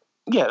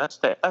 Yeah, that's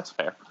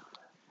fair.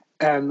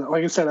 And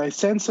like I said, I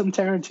sense some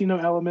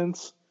Tarantino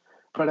elements,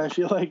 but I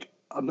feel like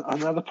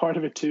another part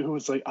of it too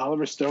was like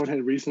Oliver Stone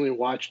had recently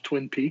watched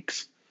Twin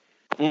Peaks.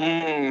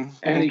 And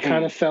he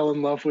kind of fell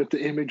in love with the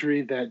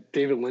imagery that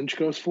David Lynch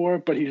goes for,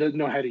 but he doesn't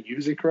know how to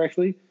use it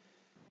correctly.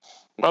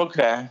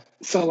 Okay.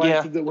 So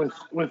like with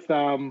what's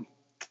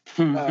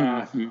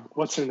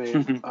her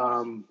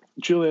name?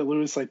 Juliette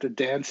Lewis, like the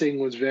dancing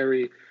was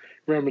very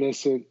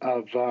reminiscent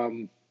of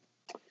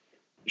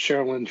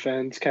Sherilyn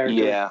Fenn's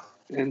character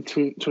in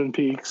Twin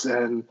Peaks,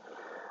 and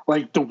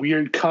like the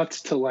weird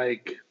cuts to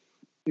like,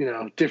 you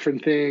know,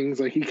 different things.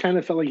 Like he kind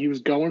of felt like he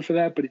was going for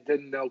that, but he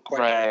didn't know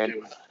quite how to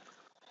do it.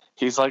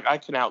 He's like, I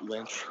can out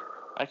Lynch.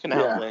 I can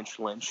out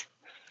Lynch.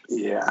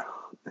 Yeah,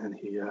 and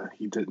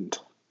he didn't.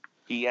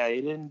 Yeah, he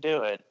didn't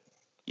do it.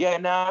 Yeah,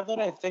 now that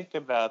I think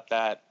about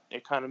that,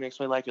 it kind of makes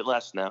me like it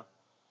less now.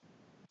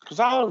 Because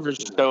Oliver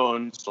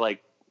Stone's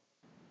like,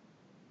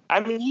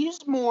 I mean,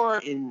 he's more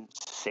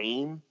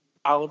insane,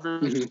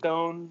 Oliver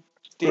Stone.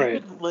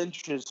 David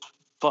Lynch is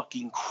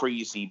fucking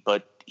crazy,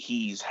 but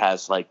he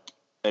has like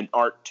an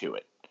art to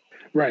it.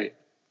 Right.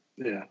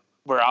 Yeah.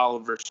 Where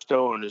Oliver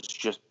Stone is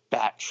just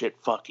batshit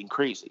fucking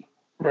crazy.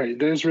 Right.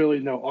 There's really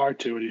no art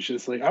to it. He's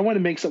just like, I want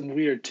to make something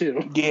weird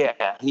too. Yeah.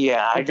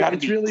 I got to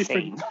be really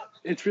insane.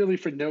 It's really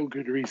for no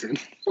good reason.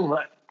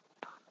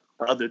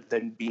 Other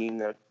than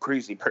being a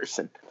crazy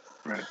person.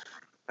 Right.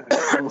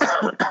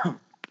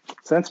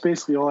 So that's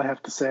basically all I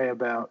have to say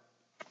about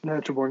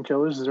Natural Born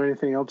Killers. Is there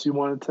anything else you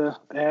wanted to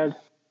add?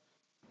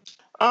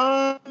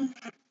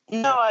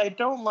 No, I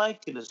don't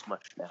like it as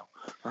much now.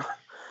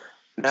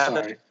 Now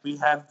that we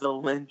have the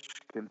Lynch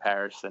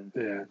comparison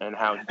and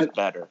how it's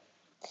better.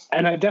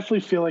 And I definitely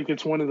feel like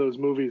it's one of those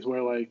movies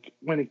where, like,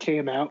 when it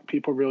came out,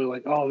 people really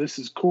like, oh, this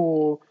is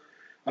cool.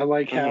 I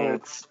like how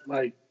it's,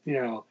 like, you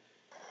know,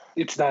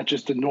 it's not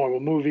just a normal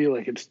movie.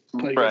 Like, it's,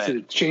 like I said,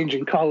 it's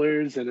changing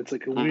colors, and it's,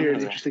 like, a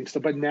weird, interesting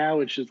stuff. But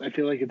now it's just, I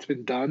feel like it's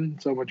been done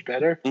so much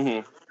better.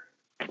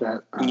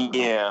 That, I mean,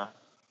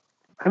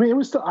 it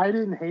was still, I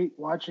didn't hate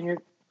watching it.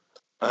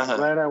 I'm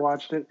glad I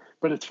watched it.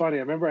 But it's funny.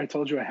 I remember I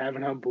told you I have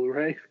it on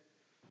Blu-ray.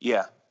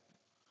 Yeah.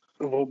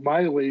 Well,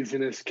 my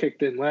laziness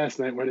kicked in last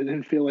night when I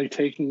didn't feel like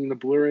taking the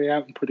Blu-ray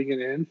out and putting it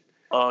in.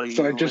 Oh,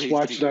 so I just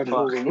watched it on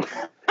Hulu.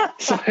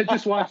 So I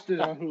just watched it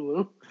on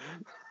Hulu.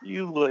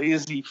 You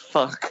lazy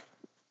fuck.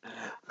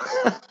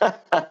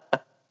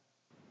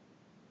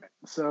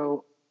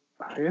 So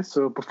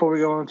before we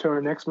go on to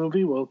our next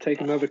movie, we'll take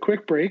another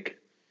quick break.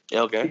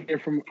 Okay. Hear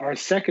from our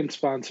second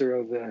sponsor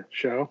of the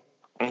show.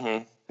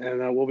 And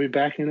we'll be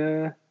back in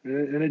a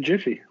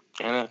jiffy.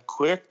 In a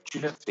quick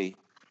jiffy.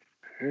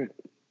 All right.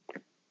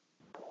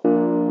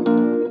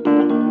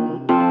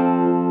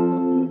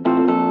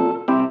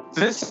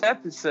 This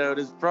episode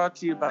is brought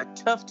to you by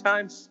Tough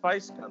Times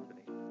Spice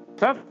Company.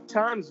 Tough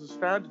Times was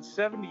founded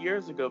 70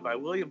 years ago by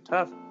William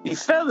Tough. He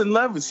fell in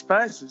love with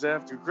spices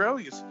after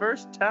growing his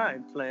first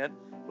thyme plant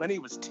when he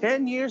was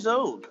 10 years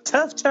old.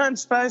 Tough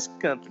Times Spice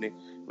Company.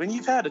 When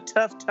you've had a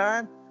tough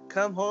time,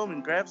 come home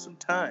and grab some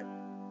thyme.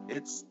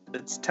 It's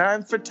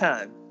time for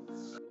time.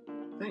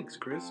 Thanks,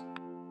 Chris.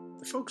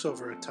 The folks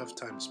over at Tough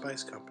Time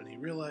Spice Company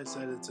realize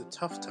that it's a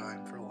tough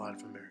time for a lot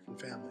of American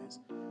families.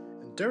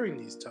 And during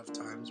these tough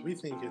times, we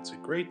think it's a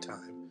great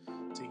time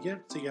to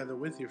get together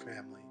with your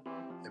family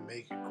and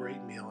make a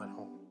great meal at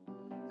home.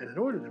 And in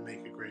order to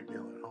make a great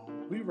meal at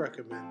home, we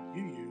recommend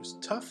you use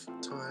Tough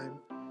Time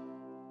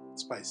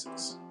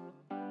spices.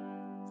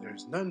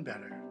 There's none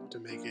better to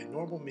make a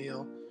normal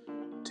meal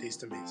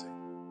taste amazing.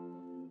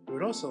 We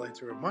would also like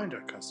to remind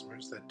our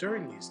customers that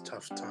during these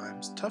tough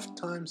times, Tough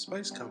Time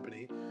Spice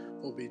Company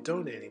will be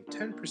donating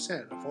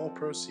 10% of all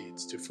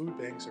proceeds to food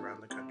banks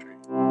around the country.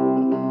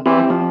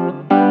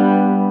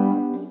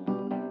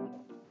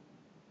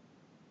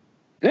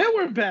 And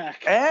we're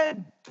back.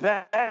 And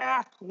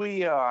back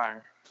we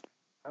are.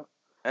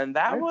 And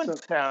that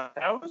was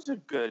a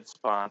good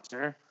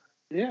sponsor.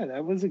 Yeah,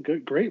 that was a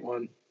great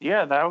one.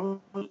 Yeah, that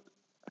was.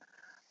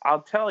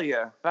 I'll tell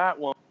you, that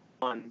one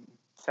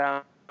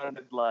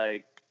sounded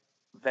like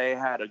they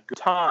had a good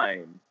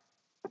time.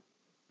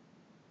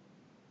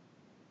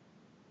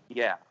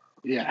 Yeah.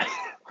 Yeah.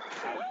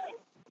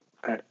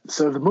 All right.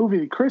 So the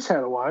movie Chris had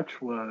to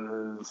watch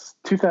was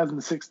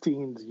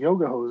 2016's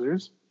Yoga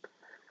Hosers.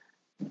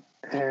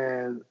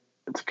 And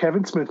it's a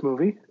Kevin Smith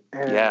movie.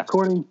 And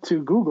according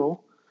to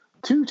Google,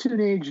 two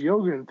teenage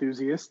yoga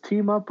enthusiasts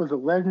team up with a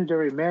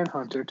legendary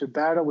manhunter to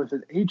battle with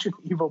an ancient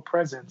evil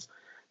presence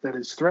that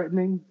is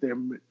threatening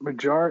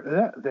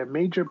their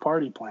major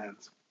party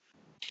plans.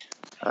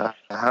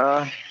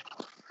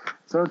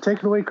 So take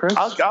it away, Chris.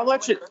 I'll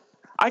let you.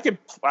 I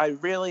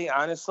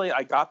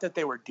got that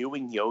they were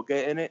doing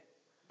yoga in it.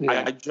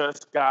 Yeah. I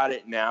just got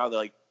it now. They're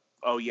like,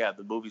 oh yeah,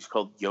 the movie's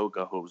called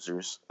Yoga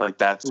Hosers. Like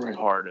that's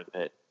part of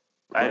it.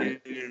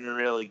 Right. I didn't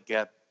really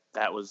get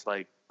that was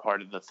like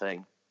part of the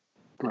thing.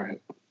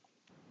 Right.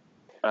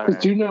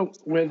 Do you know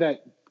where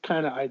that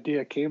kind of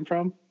idea came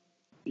from?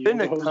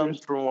 Didn't it come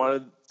from one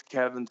of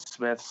Kevin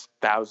Smith's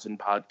 1,000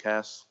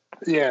 podcasts?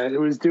 Yeah, it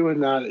was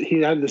doing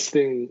he had this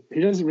thing.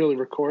 He doesn't really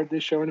record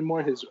this show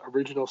anymore. His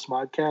original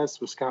Smodcast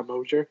with Scott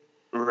Mosier.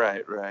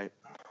 Right.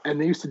 And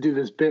they used to do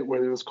this bit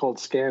where it was called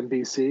Scam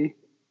BC,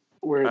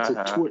 where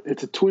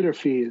it's a Twitter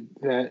feed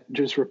that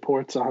just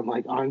reports on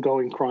like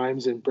ongoing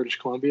crimes in British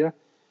Columbia.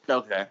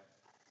 Okay.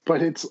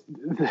 But it's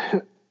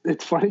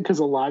it's funny because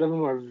a lot of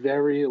them are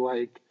very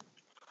like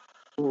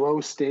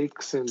low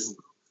stakes and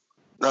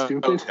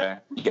stupid. Okay.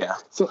 Yeah.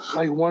 So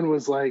like one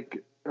was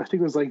like, I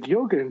think it was like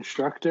yoga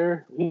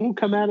instructor won't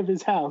come out of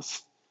his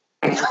house.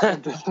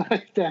 Something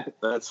like that.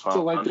 That's fun.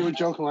 So like they were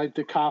joking like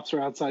the cops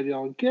are outside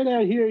yelling, "Get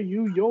out here,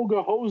 you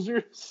yoga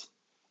hosers!"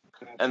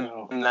 And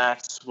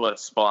that's what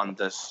spawned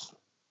this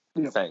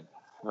thing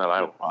that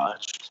I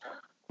watched.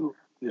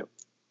 Yep.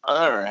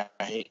 All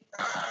right.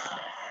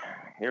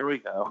 Here we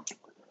go.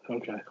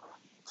 Okay.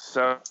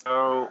 So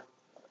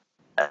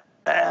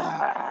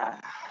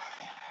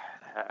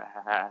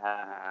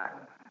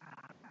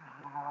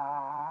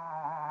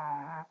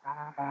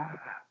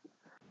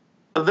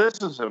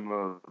this is a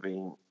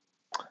movie.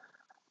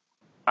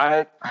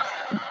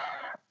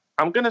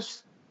 I'm gonna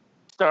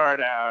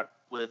start out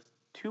with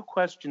 2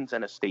 questions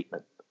and a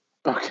statement.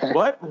 Okay.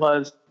 What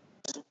was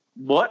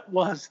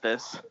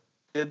this?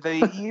 Did they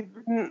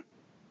even?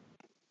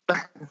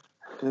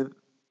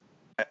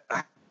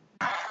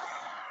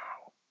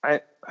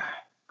 Are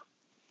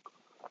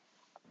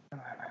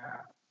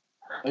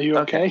you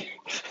okay?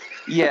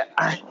 Yeah,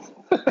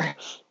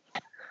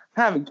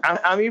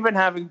 I'm even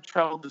having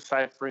trouble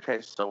deciphering.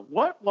 Okay, so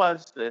what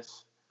was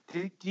this?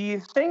 Do you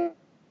think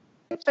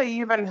they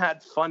even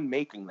had fun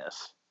making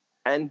this?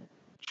 And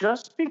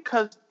just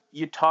because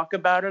you talk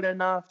about it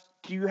enough,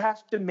 do you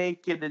have to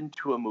make it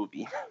into a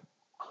movie?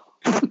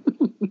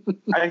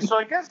 So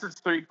I guess it's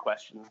 3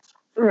 questions.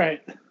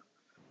 Right.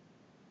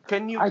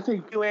 Can you?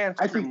 You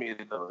answer me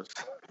those?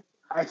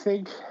 I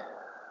think.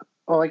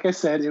 Well, like I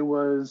said, it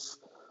was.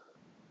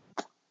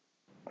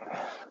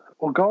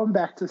 Well, going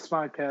back to this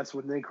podcast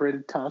when they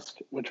created Tusk,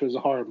 which was a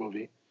horror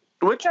movie,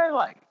 which I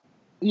like.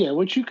 Yeah,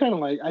 which you kind of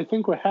like. I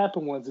think what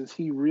happened is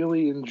he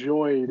really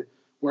enjoyed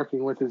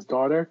working with his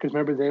daughter because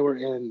remember they were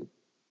in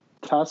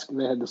Tusk.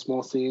 They had the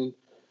small scene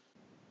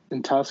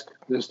in Tusk.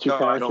 There's 2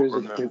 characters. I don't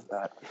remember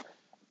that.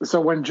 So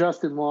when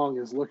Justin Long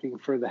is looking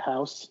for the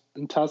house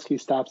in Tusk, he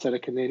stops at a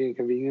Canadian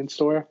convenience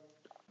store,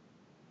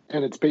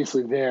 and it's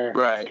basically their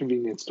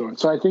convenience store.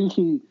 So I think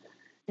he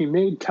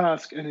made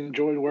Tusk and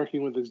enjoyed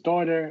working with his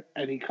daughter,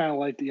 and he kind of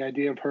liked the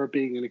idea of her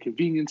being in a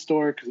convenience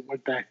store because it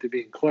went back to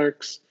being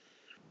Clerks.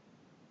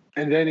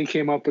 And then he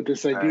came up with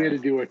this idea to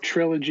do a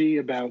trilogy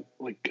about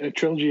like a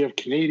trilogy of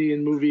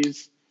Canadian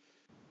movies.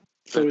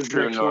 So his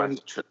next one,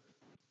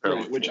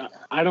 which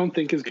I don't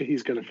think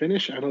he's going to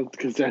finish.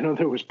 Because I know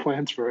there was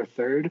plans for a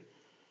 3rd.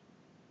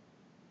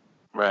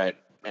 Right.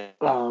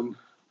 But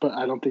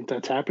I don't think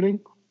that's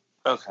happening.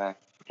 Okay.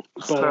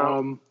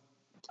 But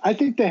I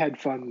think they had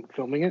fun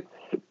filming it.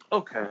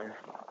 Okay.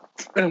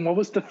 And what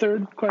was the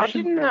 3rd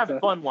question? I didn't have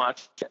fun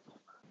watching it.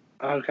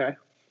 Okay.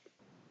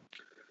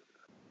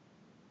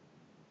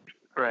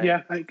 Right.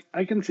 Yeah,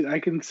 I can see. I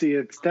can see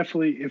it's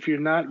definitely if you're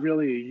not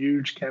really a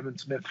huge Kevin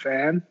Smith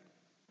fan.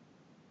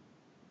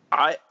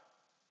 I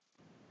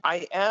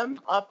am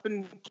up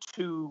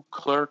into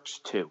Clerks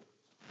 2.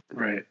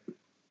 Right.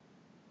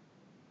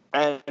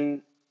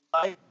 And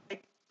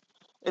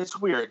it's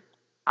weird.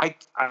 I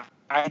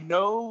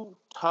know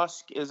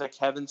Tusk is a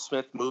Kevin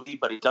Smith movie,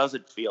 but it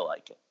doesn't feel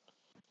like it.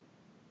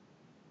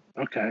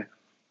 Okay.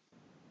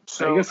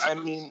 So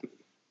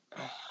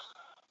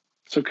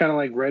so kind of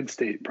like Red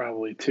State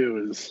probably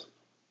too is.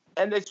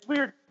 And it's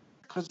weird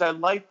because I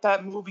like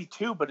that movie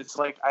too, but it's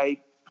like I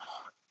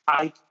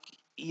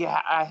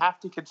have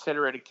to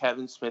consider it a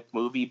Kevin Smith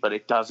movie, but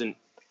it doesn't.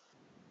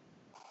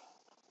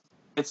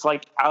 It's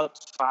like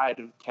outside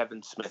of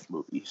Kevin Smith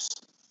movies.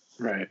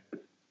 Right.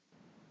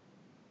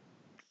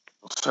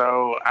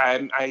 So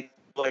I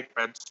like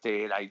Red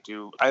State. I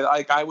do.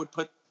 I would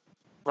put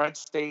Red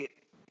State,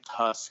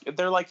 Tusk.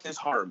 They're like his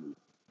horror movie.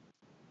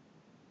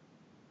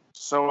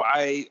 So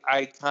I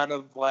kind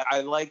of like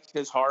I liked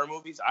his horror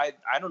movies. I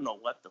don't know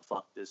what the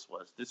fuck this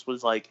was. This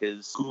was like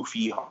his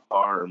goofy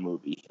horror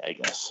movie, I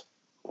guess.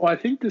 Well, I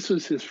think this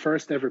was his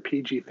first ever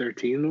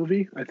PG-13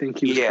 movie. I think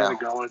he was kind of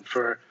going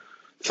for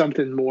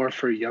something more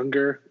for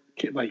younger,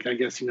 like I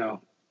guess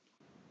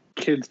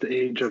kids the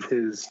age of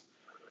his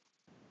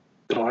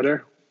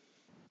daughter.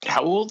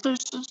 How old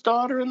is his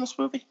daughter in this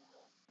movie?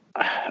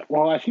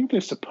 Well, I think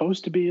they're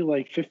supposed to be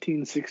like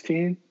 15,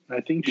 16.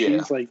 I think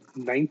she's like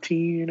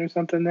 19 or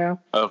something now.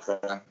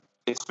 Okay.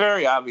 It's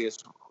very obvious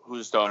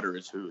whose daughter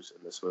is whose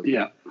in this movie.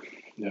 Yeah.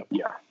 Yep.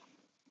 Yeah.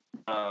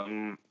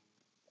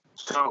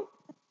 So,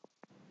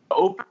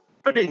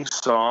 opening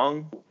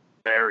song,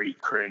 very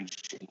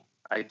cringy.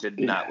 I did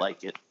not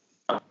like it.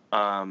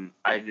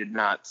 I did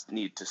not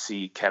need to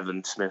see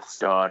Kevin Smith's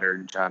daughter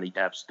and Johnny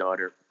Depp's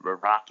daughter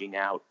rocking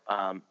out.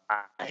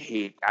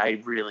 I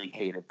really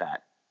hated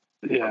that.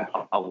 Yeah,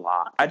 a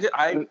lot.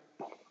 I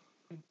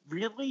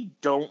really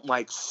don't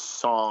like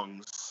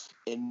songs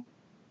in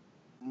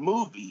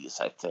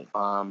movies. I think.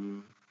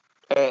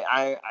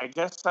 I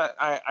guess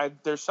I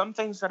there's some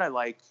things that I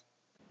like.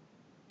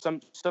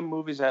 Some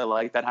movies I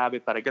like that have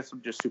it, but I guess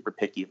I'm just super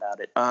picky about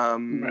it.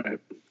 Right.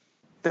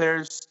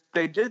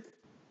 They did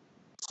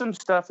some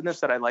stuff in this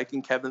that I like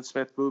in Kevin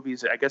Smith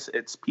movies. I guess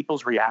it's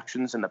people's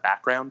reactions in the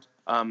background.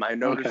 I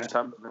noticed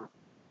some of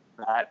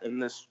that in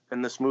this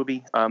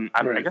movie.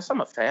 I guess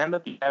I'm a fan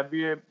of it. Have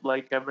you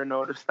ever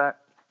noticed that?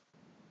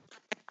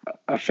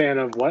 A fan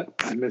of what?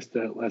 I missed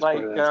the last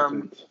part of that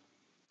sentence.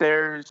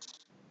 There's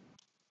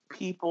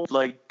people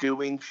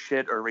doing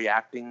shit or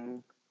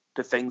reacting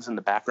to things in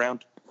the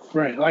background.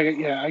 Right.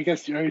 I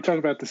guess are you talking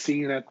about the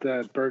scene at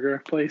the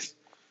burger place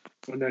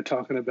when they're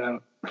talking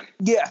about?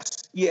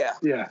 Yes. Yeah.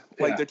 Yeah.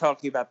 They're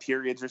talking about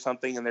periods or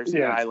something, and there's a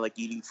guy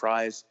eating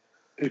fries.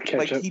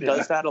 Ketchup, he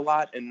does that a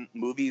lot in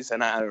movies,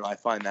 and I don't know. I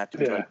find that to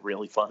be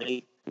really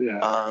funny.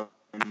 Yeah.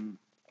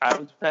 I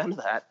was a fan of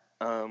that.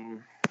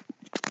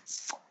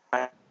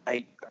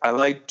 I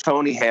like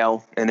Tony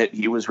Hale in it.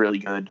 He was really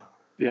good.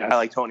 Yeah. I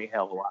like Tony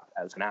Hale a lot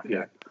as an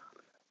actor.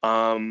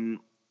 Yeah.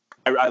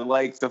 I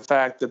like the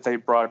fact that they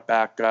brought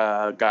back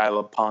Guy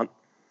Lapointe,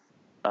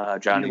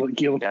 Johnny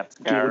Lapointe.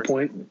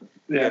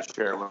 Yeah,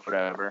 sure,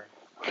 whatever.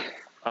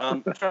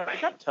 I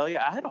gotta tell you,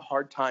 I had a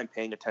hard time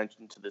paying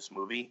attention to this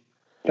movie.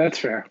 That's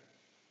fair.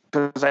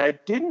 Because I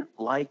didn't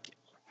like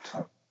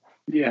it.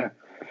 Yeah.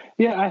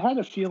 Yeah, I had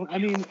a feeling. I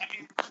mean,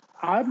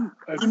 I'm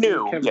a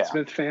Kevin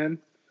Smith fan.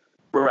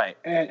 Right.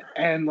 And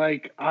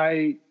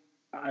I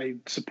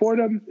support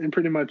him in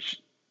pretty much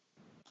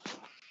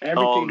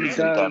everything he does.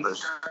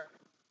 Endeavors.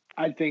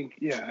 I think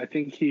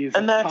he's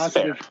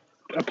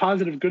a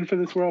positive good for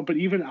this world, but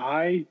even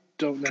I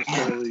don't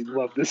necessarily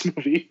love this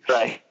movie.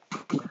 Right.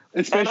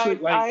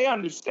 Especially I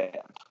understand.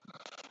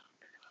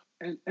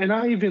 And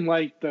I even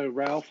like the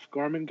Ralph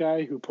Garman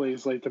guy who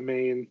plays the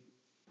main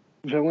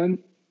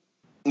villain.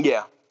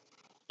 Yeah.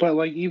 But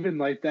even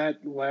that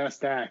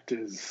last act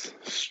is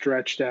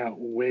stretched out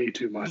way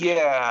too much.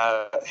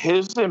 Yeah,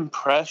 his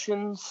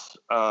impressions,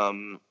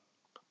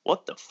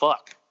 what the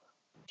fuck?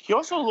 He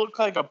also looked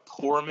like a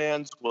poor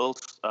man's Will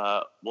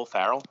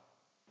Ferrell.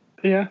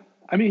 Yeah.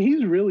 I mean,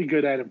 he's really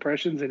good at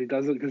impressions, and he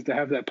does it because to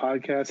have that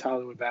podcast,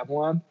 Hollywood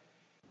Babylon.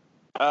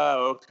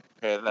 Oh,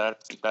 okay,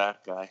 that's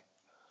that guy.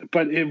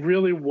 But it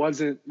really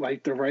wasn't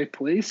the right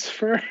place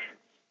for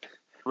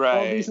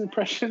all these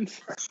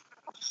impressions.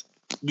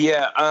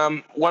 Yeah,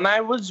 when I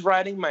was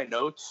writing my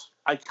notes,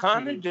 I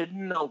kind of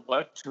didn't know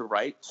what to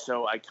write,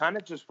 so I kind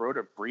of just wrote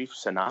a brief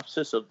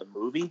synopsis of the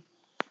movie.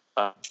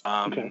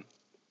 Okay.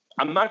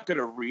 I'm not going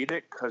to read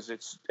it because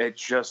it's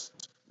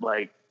just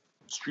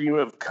stream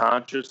of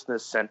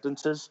consciousness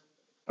sentences.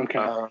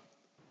 Okay.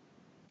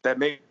 That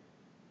make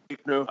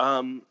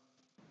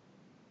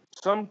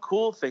some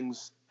cool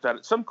things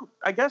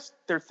I guess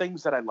they're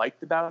things that I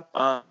liked about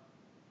it.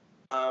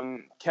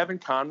 Kevin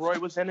Conroy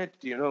was in it.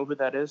 Do you know who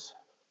that is?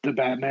 The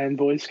Batman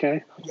voice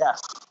guy?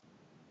 Yes.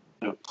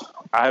 Yep.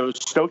 I was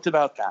stoked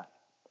about that.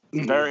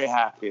 Very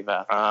happy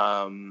about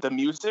the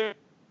music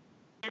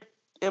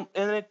in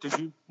it. Did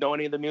you know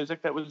any of the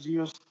music that was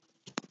used?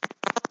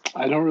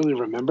 I don't really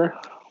remember.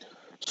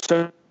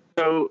 So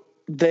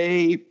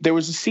there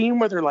was a scene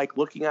where they're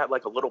looking at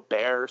a little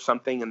bear or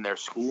something in their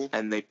school,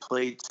 and they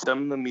played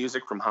some of the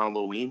music from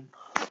Halloween.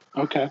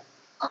 Okay.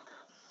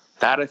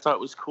 That I thought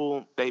was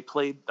cool. They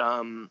played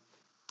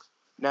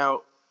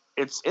now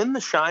it's in The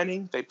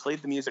Shining. They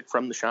played the music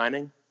from The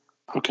Shining.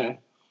 Okay.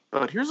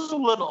 But here's a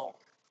little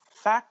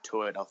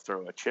factoid I'll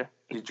throw at you.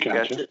 Did you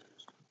catch it?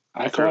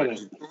 I caught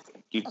it.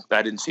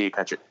 I didn't see you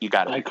catch it. You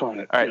got it. I caught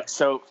it. All right.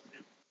 So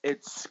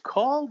it's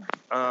called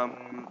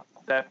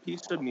that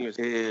piece of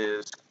music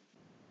is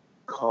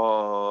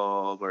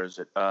called, where is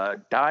it?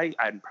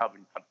 I'm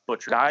probably not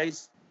butchering.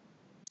 Dies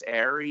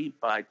Airy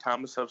by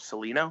Thomas of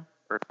Celino.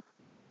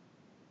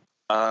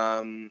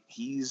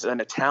 He's an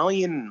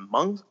Italian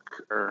monk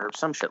or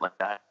some shit like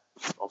that.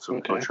 Also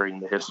butchering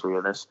the history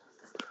of this.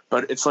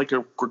 But it's a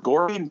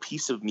Gregorian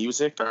piece of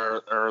music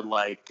or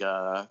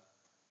a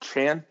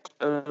chant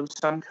of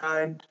some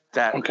kind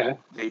that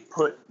they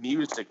put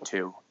music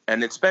to.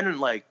 And it's been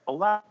a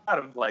lot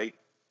of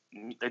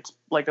it's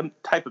a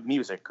type of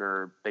music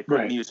or they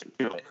put music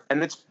to it.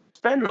 And it's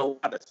been a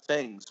lot of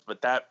things,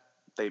 but that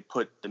they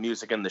put the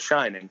music in The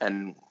Shining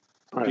and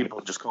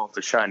people just call it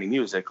The Shining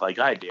music like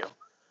I do.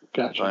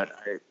 Gotcha. But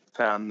I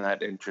found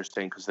that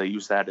interesting because they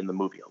use that in the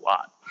movie a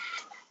lot.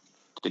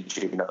 Did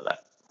you know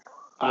that?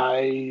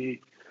 I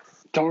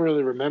don't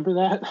really remember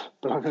that,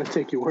 but I'm going to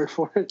take your word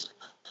for it.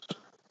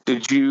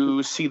 Did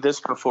you see this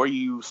before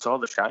you saw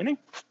The Shining?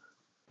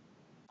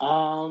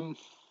 I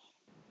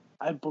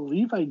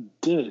believe I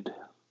did.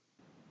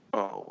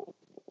 Oh.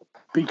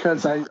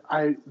 Because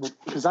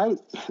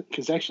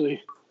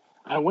actually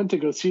I went to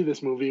go see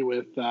this movie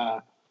with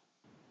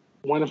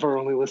one of our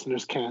only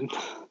listeners, Ken.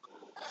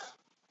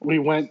 We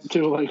went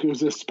to it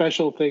was a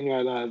special thing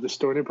at the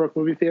Stony Brook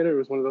movie theater. It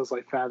was one of those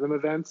Fathom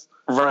events.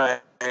 Right.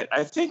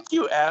 I think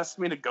you asked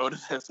me to go to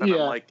this, and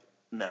I'm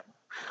no.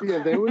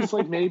 Yeah, there was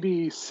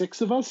maybe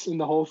 6 of us in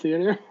the whole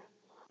theater.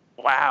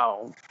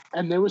 Wow.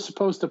 And they were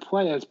supposed to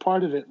play as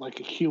part of it a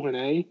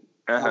Q&A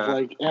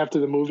of after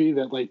the movie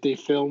that they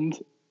filmed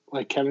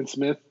Kevin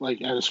Smith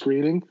at a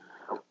screening.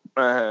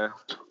 And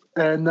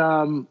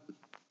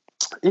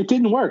it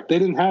didn't work. They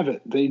didn't have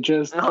it. They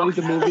just played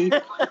the movie,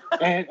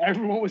 and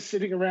everyone was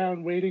sitting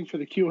around waiting for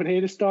the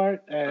Q&A to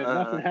start, and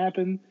nothing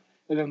happened.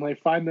 And then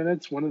like 5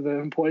 minutes, one of the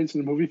employees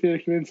in the movie theater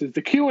came in and says,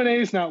 the Q&A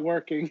is not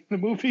working. The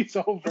movie's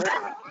over.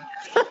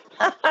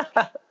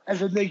 And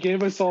then they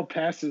gave us all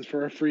passes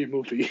for a free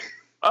movie.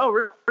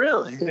 Oh,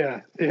 really?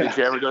 Yeah. Did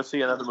you ever go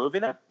see another movie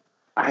now?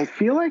 I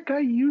feel like I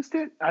used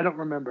it. I don't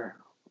remember.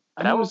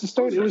 I know it was the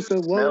story. It was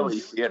the Smelly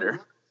Lowe's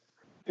theater.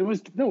 It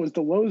was the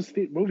Lowe's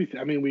movie theater.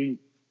 I mean,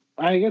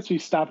 I guess we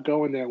stopped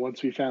going there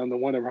once we found the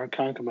one around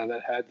Konkoma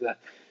that had the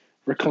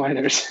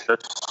recliners. The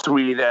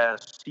sweet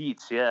ass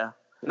seats, yeah.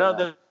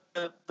 No,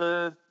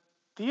 the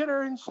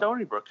theater in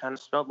Stony Brook kind of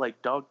smelled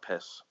like dog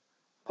piss.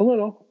 A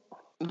little.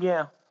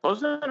 Yeah,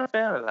 wasn't a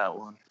fan of that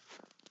one.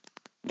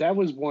 That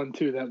was one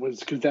too. That was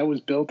because that was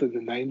built in the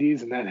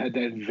 '90s, and that had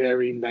that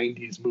very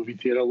 '90s movie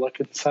theater look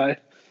inside.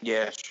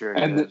 Yeah, sure.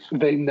 And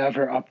they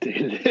never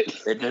updated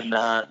it. They did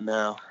not.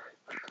 No.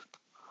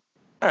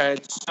 All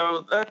right,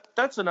 so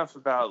that's enough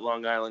about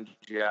Long Island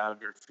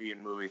geography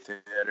and movie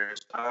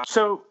theaters.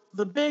 So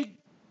the big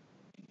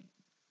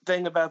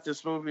thing about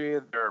this movie,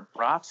 there are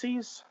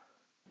Bratzies.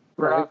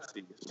 Right.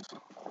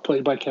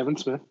 Played by Kevin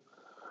Smith.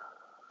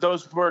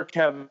 Those were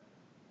Kevin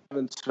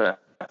Smith.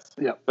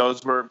 Yeah.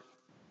 Those were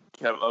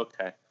Kevin.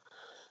 Okay.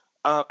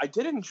 I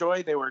did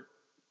enjoy.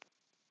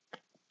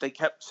 They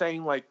kept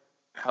saying like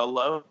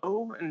hello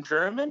in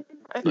German.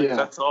 I think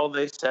that's all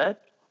they said.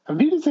 Auf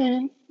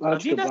Wiedersehen.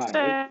 Auf Wiedersehen.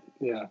 Right?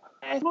 Yeah.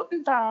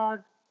 Guten Tag.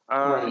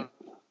 Right.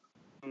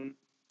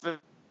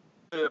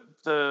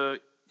 The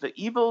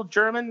evil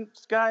German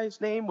guy's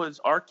name was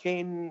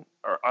Arcane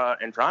or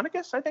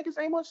Andronicus, I think his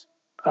name was.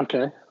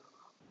 Okay.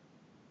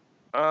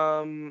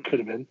 Could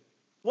have been.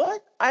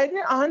 What?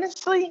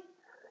 Honestly,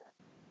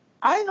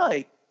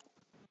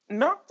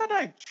 not that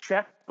I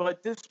checked,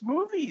 but this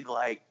movie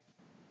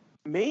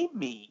made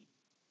me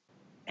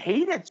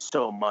hate it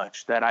so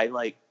much that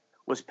I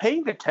was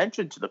paying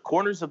attention to the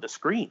corners of the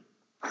screen.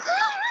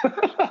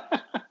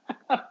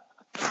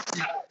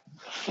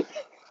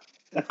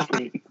 That's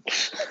great.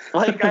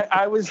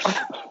 I was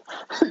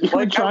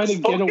trying to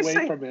get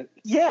away from it.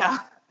 Yeah.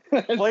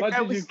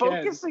 I was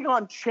focusing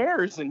on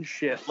chairs and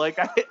shit.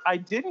 I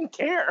didn't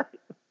care.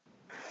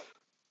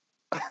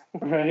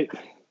 Right.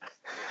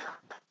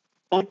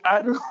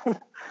 I don't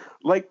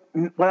when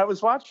I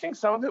was watching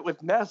some of it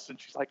with Ness, and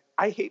she's like,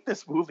 I hate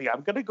this movie.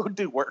 I'm gonna go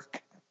do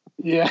work.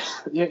 Yeah.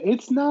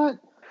 It's not,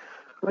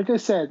 like I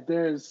said,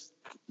 there's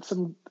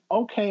some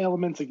okay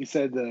elements, like you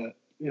said, the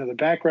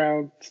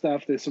background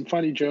stuff. There's some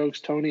funny jokes.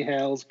 Tony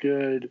Hale's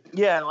good.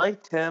 Yeah, I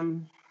liked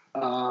him.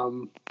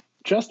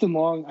 Justin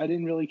Long, I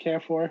didn't really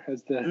care for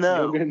as the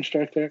yoga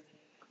instructor.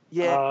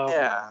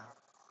 Yeah.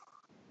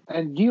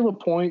 And Guy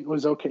Lapointe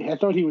was okay. I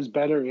thought he was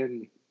better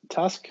in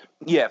Tusk.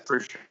 Yeah, for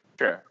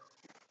sure.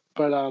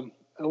 But a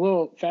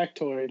little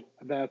factoid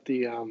about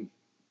the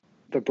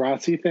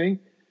Bratzi thing.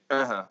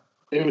 Uh-huh.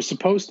 It was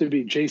supposed to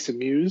be Jason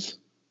Mewes.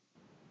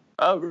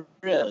 Oh,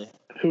 really?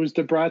 Who was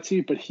the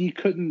Bratzi, but he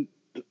couldn't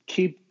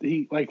he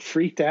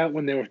freaked out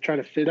when they were trying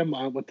to fit him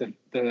on with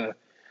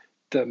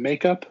the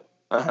makeup.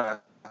 Uh-huh.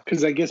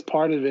 Because I guess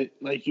part of it,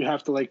 you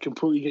have to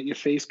completely get your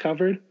face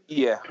covered.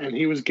 Yeah. And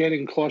he was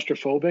getting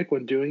claustrophobic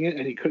when doing it,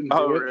 and he couldn't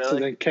do it. Really? So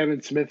then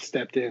Kevin Smith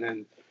stepped in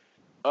and.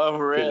 Oh,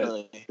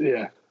 really?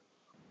 Yeah.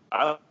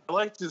 I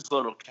liked his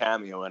little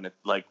cameo in it,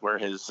 where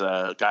his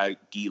guy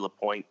Guy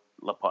Lapointe,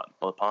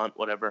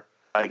 whatever.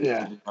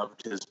 I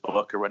loved his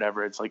book or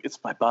whatever. It's it's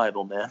my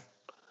Bible, man.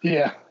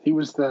 Yeah, he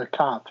was the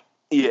cop.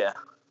 Yeah.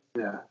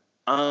 Yeah.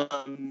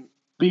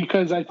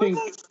 Because I think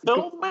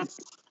filled with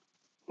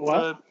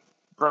what?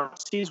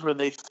 Were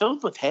they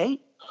filled with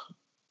hate?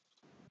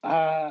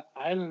 I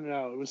don't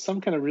know. It was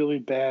some kind of really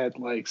bad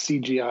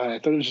CGI. I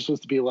thought it was just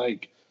supposed to be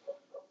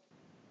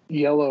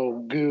yellow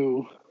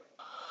goo.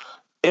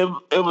 It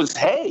was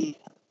hay.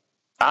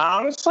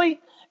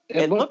 Honestly,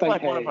 it looked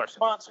like one of our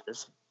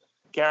sponsors,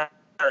 Gary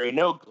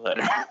No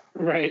Glitter.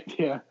 Right.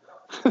 Yeah.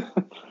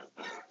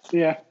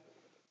 Yeah.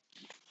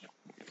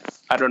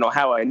 I don't know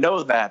how I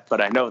know that,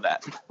 but I know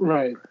that.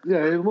 Right.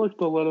 Yeah, it looked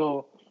a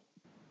little.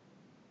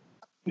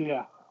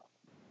 Yeah.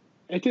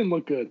 It didn't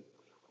look good.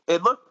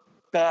 It looked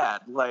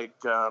bad. They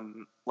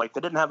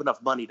didn't have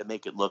enough money to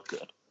make it look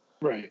good.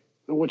 Right.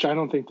 Which I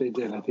don't think they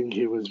did. I think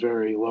he was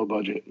very low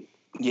budget.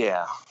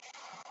 Yeah.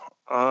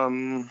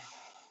 I'm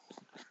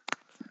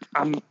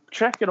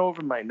checking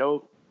over my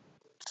notes.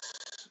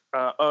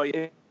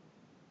 Yeah.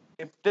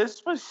 If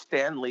this was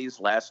Stan Lee's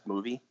last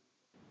movie,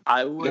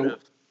 I would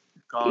have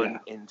gone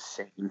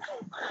insane.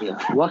 Yeah.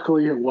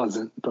 Luckily it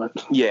wasn't,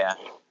 but. Yeah.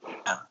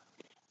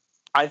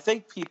 I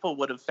think people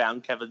would have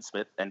found Kevin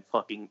Smith and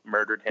fucking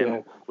murdered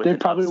him with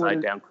an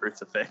upside-down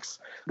crucifix.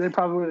 They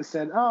probably would have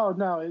said, "Oh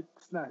no,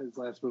 it's not his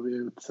last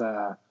movie. It's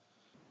the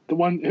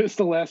one. It's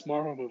the last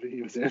Marvel movie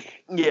he was in."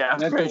 Yeah,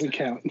 that doesn't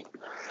count.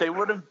 They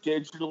would have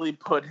digitally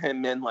put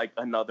him in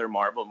another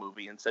Marvel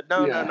movie and said,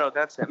 "No,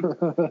 that's him."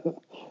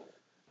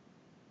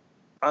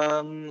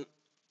 I'm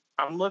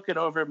looking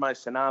over my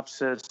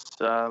synopsis.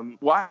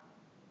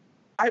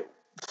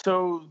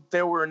 So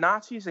there were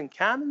Nazis in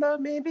Canada,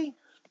 maybe?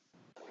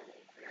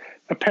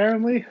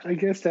 Apparently, I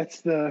guess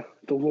that's the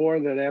lore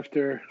that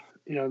after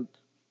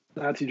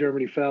Nazi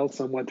Germany fell.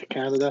 Some went to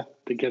Canada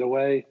to get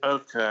away.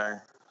 Okay.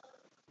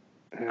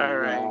 And, All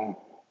right.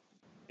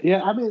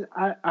 Yeah, I mean,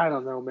 I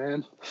don't know,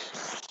 man.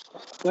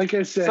 Like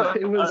I said, So,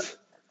 it was.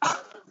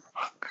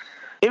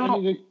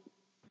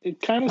 It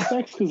kind of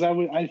sucks because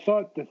I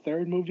thought the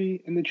third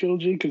movie in the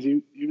trilogy, because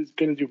he was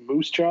going to do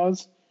Moose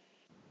Jaws.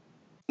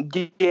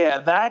 Yeah,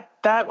 that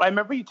I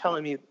remember you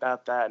telling me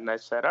about that, and I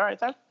said, all right,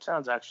 that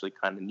sounds actually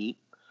kind of neat.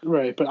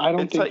 Right, but I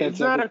don't think that's...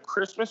 Isn't that a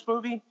Christmas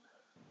movie?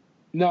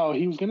 No,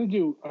 he was going to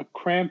do a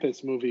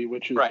Krampus movie,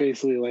 which was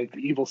basically like the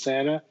evil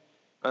Santa,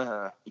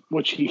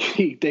 which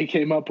they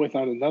came up with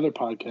on another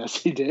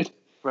podcast he did.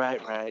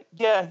 Right.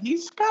 Yeah,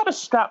 he's got to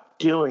stop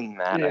doing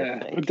that, yeah, I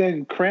think. But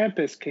then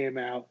Krampus came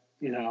out,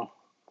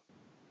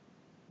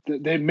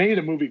 They made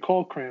a movie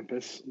called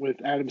Krampus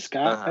with Adam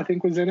Scott, I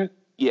think, was in it.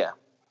 Yeah.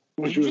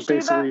 Which Did was you see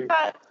basically...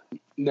 that?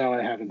 No,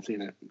 I haven't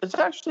seen it. It's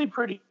actually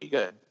pretty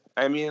good.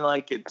 I mean,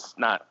 like, it's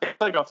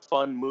like a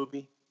fun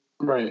movie.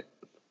 Right.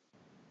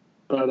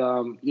 But,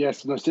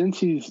 yes, since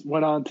he's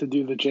went on to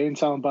do the Jay and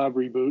Silent Bob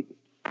reboot,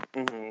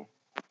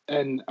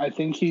 and I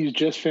think he's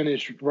just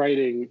finished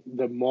writing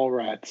the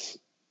Mallrats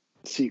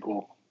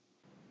sequel.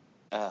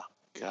 Oh,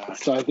 God.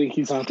 So I think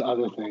he's on to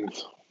other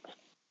things.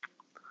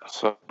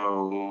 So,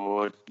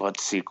 what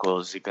sequel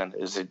is he gonna?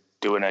 Is it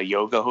doing a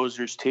Yoga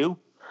Hosers too?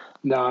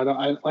 No,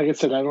 like I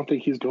said, I don't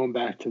think he's going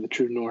back to the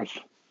True North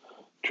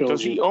trilogy.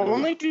 Does he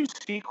only do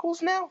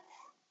sequels now?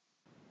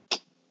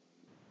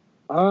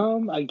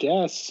 I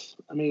guess.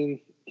 I mean,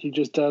 he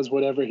just does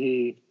whatever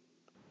he.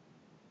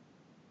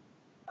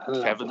 I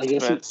don't know.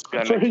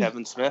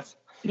 Kevin Smith.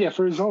 Yeah,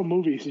 for his own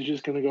movies, he's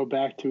just gonna go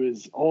back to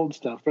his old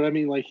stuff. But I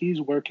mean, like,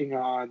 he's working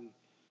on.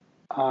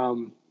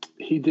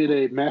 He did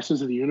a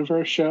Masters of the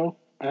Universe show.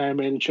 An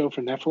animated show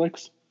for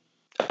Netflix.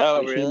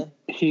 Oh, really?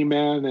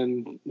 He-Man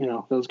and,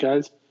 those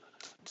guys.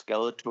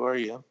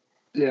 Skeletor, yeah.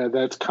 Yeah,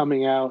 that's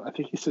coming out, I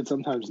think he said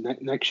sometimes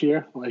next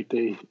year. Like,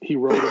 he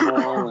wrote them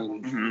all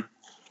and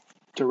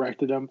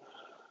directed them.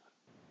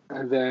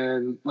 And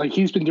then, like,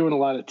 he's been doing a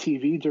lot of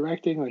TV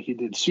directing. Like, he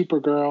did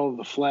Supergirl,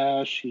 The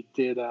Flash. He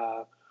did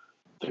The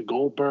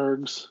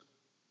Goldbergs.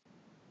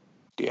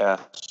 Yeah,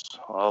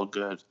 all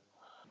good.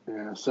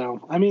 Yeah,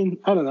 so, I mean,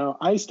 I don't know.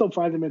 I still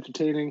find him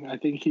entertaining. I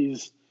think he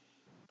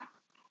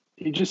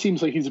just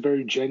seems like he's a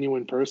very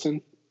genuine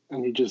person,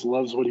 and he just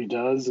loves what he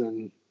does,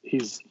 and I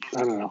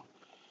don't know.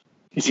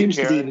 He seems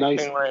to be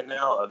nice. Right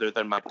now, other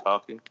than my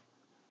talking?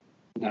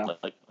 No.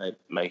 Like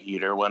my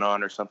heater went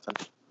on or something?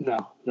 No,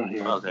 don't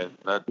hear it.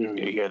 Okay,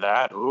 you hear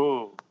that?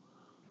 Ooh.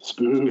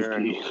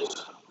 Spooky.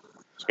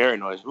 Scary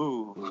noise.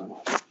 Ooh.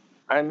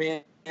 I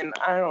mean,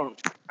 I don't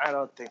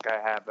think I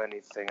have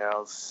anything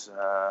else.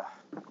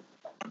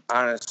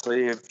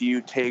 Honestly, if you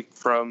take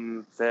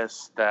from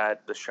this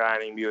that the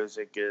Shining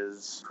music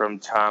is from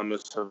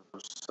Thomas of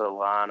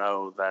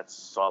Solano,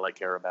 that's all I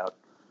care about.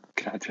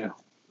 Gotcha.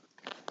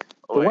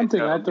 One thing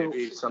I thought...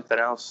 Maybe something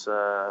else.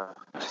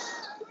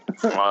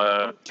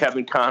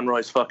 Kevin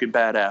Conroy's fucking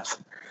badass.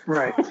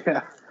 Right,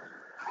 yeah.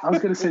 I was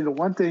going to say the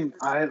one thing,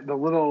 the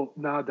little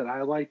nod that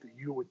I liked that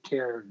you would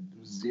care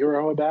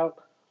zero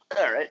about,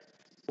 all right,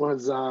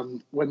 was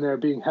when they're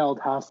being held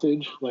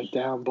hostage, like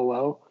down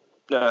below.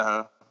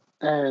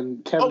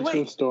 And Kevin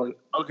Smith's daughter.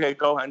 Okay,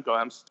 go ahead.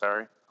 I'm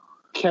sorry.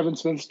 Kevin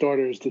Smith's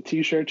daughter is the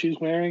T-shirt she's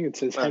wearing. It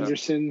says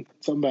Henderson,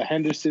 something about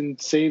Henderson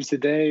saves the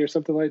day or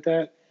something like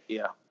that.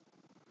 Yeah.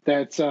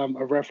 That's a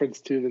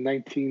reference to the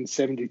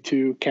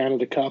 1972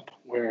 Canada Cup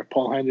where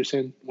Paul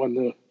Henderson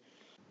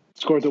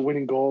scored the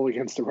winning goal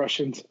against the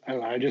Russians. I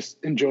don't know. I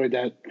just enjoyed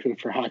that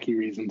for hockey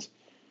reasons.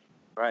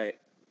 Right.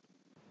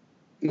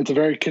 It's a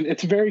very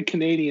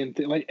Canadian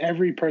thing. Like,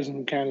 every person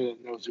from Canada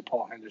knows who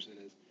Paul Henderson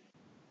is.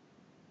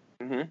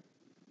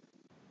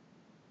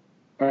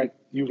 All right,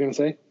 you were gonna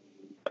say?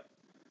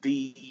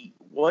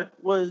 What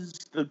was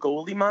the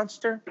goalie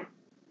monster?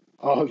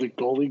 Oh, the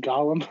goalie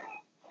golem.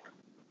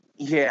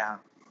 Yeah.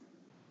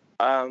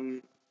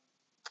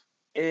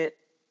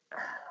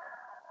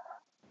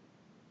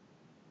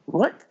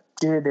 What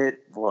did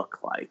it look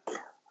like?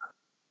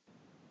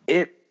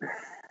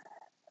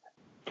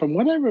 From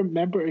what I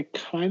remember, it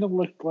kind of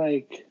looked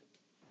like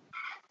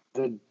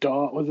the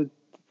dog. Was it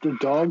the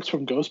dogs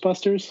from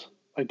Ghostbusters?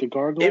 Like the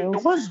gargoyles?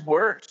 It was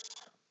worse.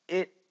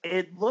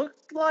 It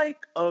looked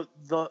like a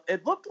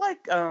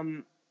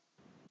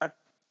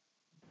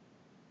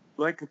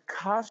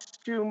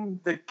costume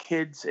the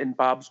kids in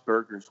Bob's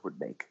Burgers would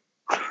make.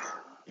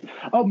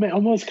 Oh man,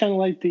 almost kind of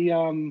like the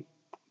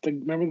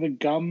remember the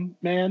Gum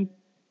Man?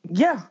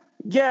 Yeah.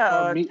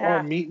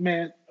 Or Meat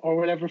Man or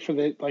whatever for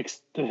the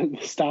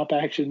stop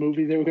action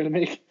movie they were going to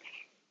make.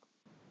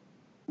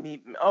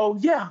 Oh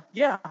yeah,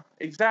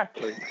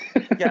 exactly.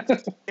 Yeah,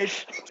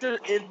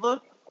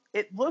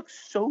 it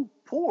looks so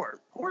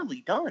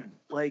poorly done.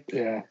 Like,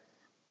 yeah,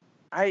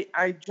 I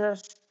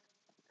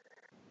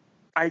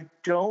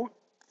don't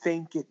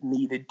think it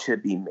needed to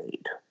be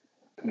made.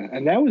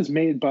 And that was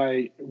made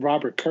by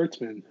Robert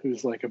Kurtzman,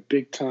 who's like a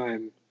big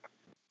time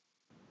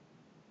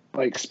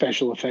like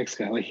special effects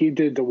guy. Like, he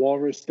did the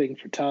walrus thing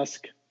for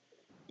Tusk.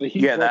 Like,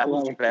 that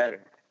was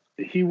better.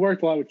 he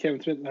worked a lot with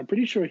Kevin Smith, and I'm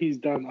pretty sure he's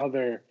done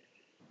other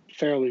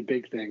fairly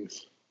big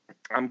things.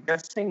 I'm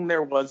guessing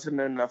there wasn't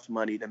enough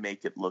money to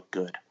make it look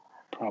good.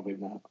 Probably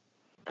not.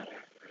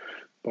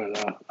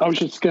 But I was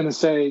just going to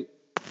say,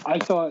 I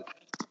thought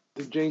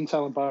the Jane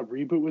Silent Bob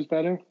reboot was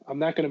better. I'm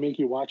not going to make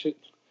you watch it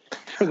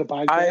for the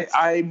podcast.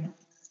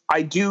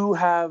 I do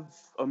have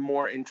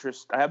more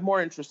interest. I have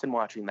more interest in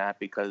watching that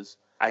because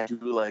I do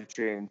like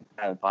Jane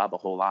and Bob a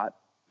whole lot.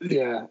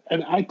 Yeah,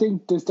 and I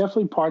think there's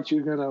definitely parts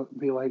you're gonna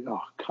be like,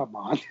 "Oh, come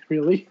on,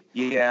 really?"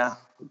 Yeah,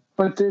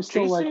 but there's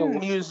still Jason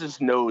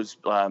Mewes' nose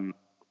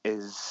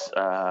is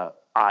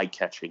eye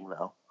catching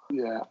though.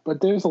 Yeah, but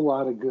there's a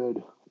lot of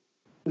good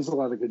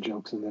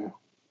jokes in there.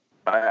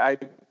 I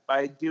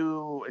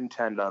do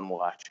intend on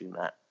watching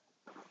that.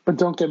 But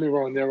don't get me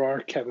wrong, there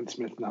are Kevin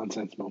Smith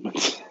nonsense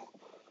moments.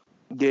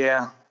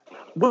 Yeah.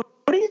 What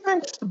do you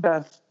think's the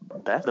best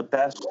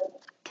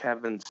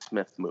Kevin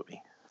Smith movie?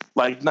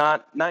 Like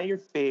not your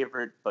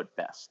favorite, but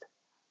best.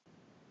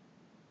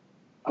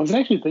 I was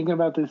actually thinking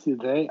about this the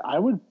other day. I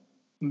would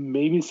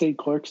maybe say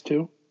Clerks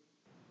 2.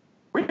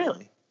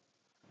 Really?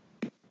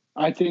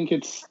 I think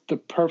it's the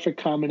perfect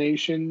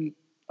combination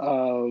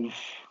of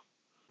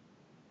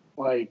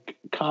like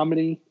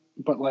comedy,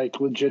 but like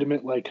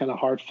legitimate, like kind of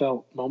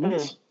heartfelt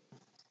moments.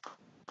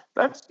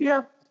 That's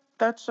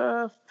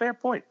a fair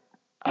point.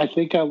 I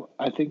think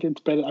it's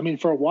better. I mean,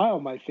 for a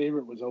while, my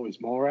favorite was always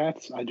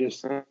Mallrats. I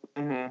just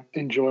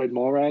enjoyed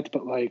Mallrats,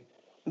 but like,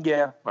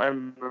 yeah, I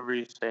remember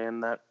you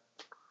saying that.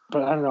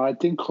 But I don't know. I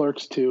think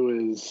Clerks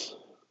 2 is,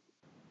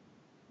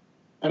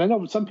 and I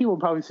know some people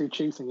probably say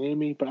Chasing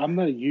Amy, but I'm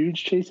not a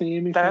huge Chasing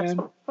Amy fan. That's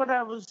what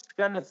I was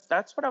gonna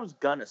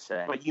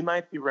say. But you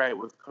might be right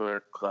with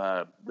Clerks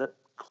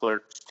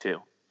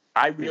 2.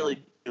 I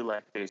really do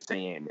like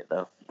Chasing Amy,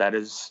 though. That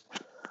is,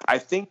 I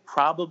think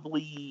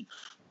probably.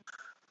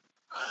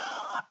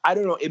 I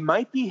don't know. It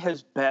might be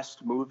his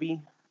best movie,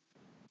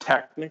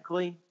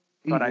 technically,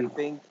 but I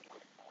think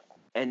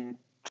in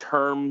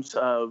terms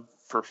of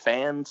for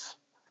fans,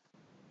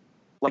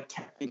 like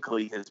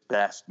technically his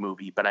best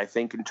movie, but I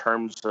think in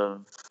terms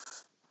of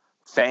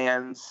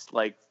fans,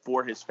 like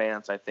for his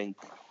fans, I think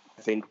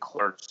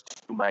Clerks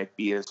 2 might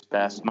be his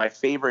best. My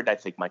favorite, I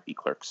think, might be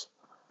Clerks.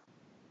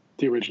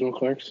 The original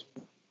Clerks?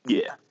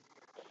 Yeah.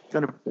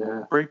 Gonna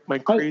break my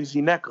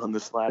crazy neck on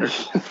this ladder.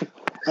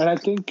 And I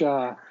think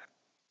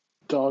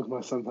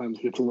Dogma sometimes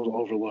gets a little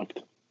overlooked.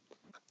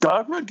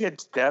 Dogma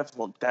gets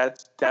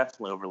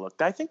definitely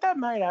overlooked. I think that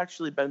might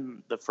actually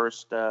been the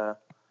first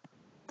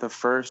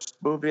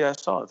movie I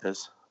saw of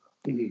his.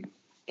 Mm-hmm.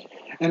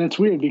 And it's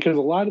weird because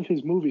a lot of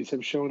his movies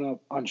have shown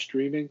up on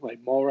streaming,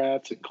 like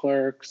Mallrats and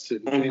Clerks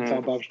and Jane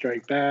Silent Bob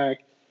Strike Back.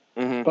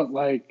 Mm-hmm. But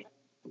like,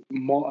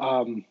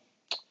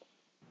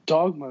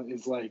 Dogma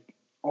is like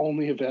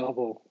only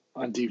available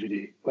on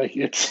DVD. Like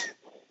it's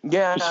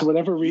for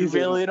whatever reason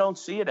you really don't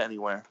see it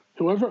anywhere.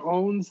 Whoever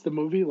owns the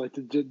movie, like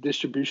the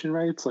distribution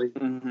rights, like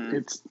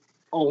it's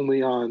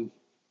only on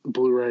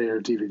Blu-ray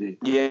or DVD.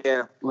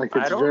 Yeah, like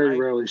it's very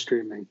rarely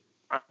streaming.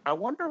 I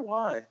wonder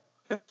why.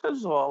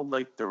 Because all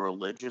like the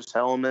religious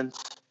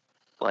elements,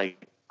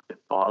 like it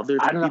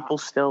bothers people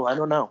still. I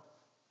don't know.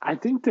 I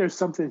think there's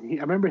something.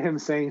 I remember him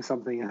saying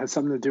something. It has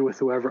something to do with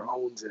whoever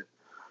owns it.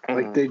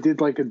 Like they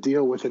did like a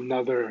deal with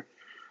another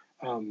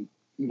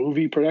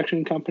movie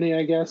production company,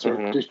 I guess,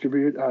 or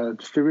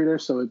distributor.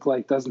 So it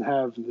like doesn't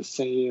have the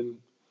same,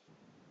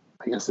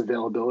 I guess,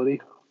 availability.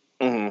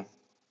 Mm-hmm.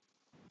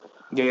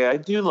 Yeah, I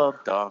do love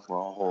Dogma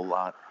a whole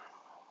lot.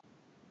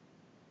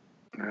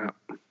 Yeah.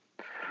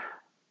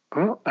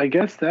 Well, I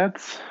guess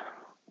that's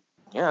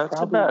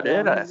about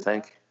it. I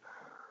think.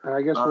 And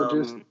I guess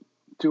we'll just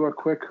do a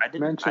quick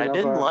mention. I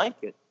didn't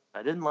like it.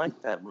 I didn't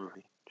like that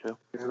movie, Joe.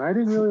 And I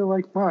didn't really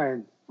like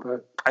mine,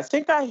 but I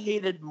think I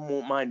hated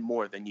mine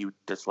more than you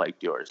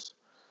disliked yours.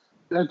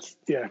 That's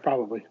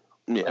probably.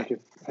 Yeah,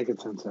 I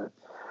could sense that.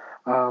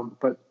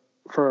 But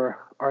for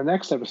our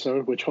next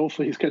episode, which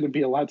hopefully is going to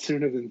be a lot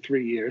sooner than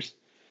 3 years,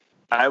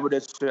 I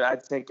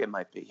think it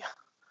might be.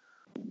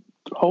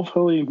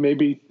 Hopefully,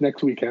 maybe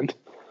next weekend.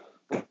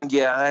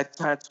 Yeah,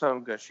 that's what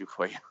I'm going to shoot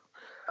for you.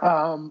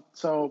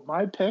 So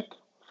my pick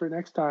for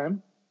next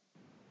time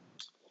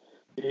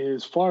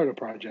is Florida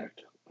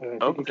Project. I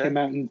think it came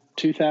out in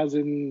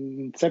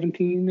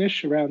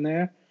 2017-ish, around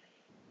there.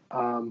 It's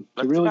a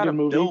really good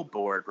movie.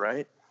 Billboard,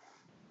 right?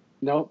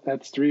 Nope,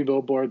 that's 3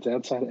 billboards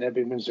outside of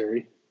Ebbing,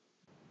 Missouri.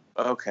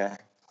 Okay.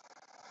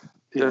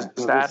 Does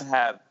that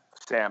have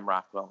Sam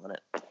Rockwell in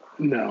it?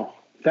 No,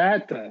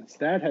 that does.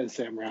 That has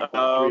Sam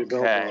Rockwell.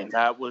 Okay,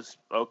 that was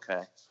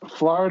okay.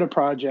 Florida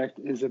Project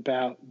is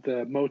about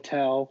the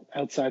motel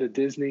outside of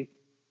Disney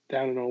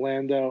down in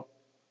Orlando.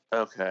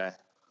 Okay.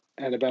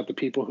 And about the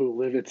people who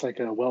live. It's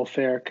like a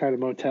welfare kind of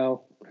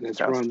motel, and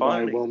it's run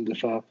by Willem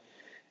Dafoe.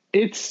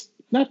 It's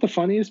not the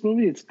funniest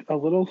movie. It's a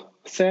little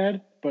sad,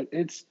 but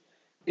it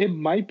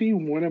might be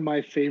one of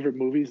my favorite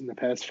movies in the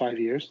past 5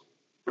 years.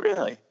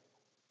 Really?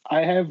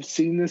 I have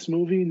seen this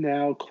movie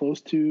now close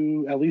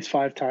to at least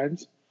 5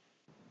 times.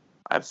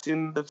 I've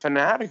seen The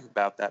Fanatic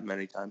about that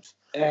many times.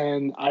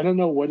 And I don't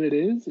know what it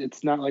is.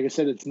 It's not, like I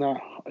said, it's not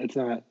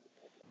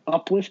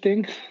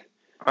uplifting.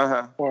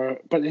 But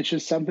it's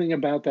just something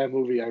about that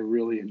movie I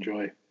really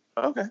enjoy.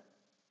 Okay.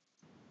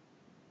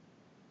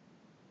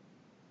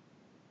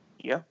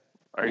 Yeah.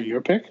 Are you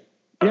your pick?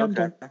 Yeah.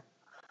 Okay.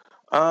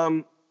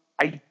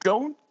 I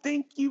don't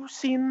think you've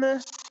seen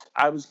this.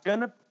 I was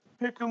gonna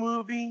pick a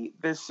movie.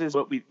 This is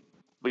what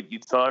you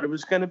thought it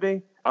was gonna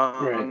be.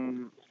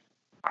 Right.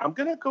 I'm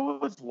gonna go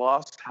with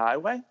Lost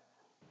Highway,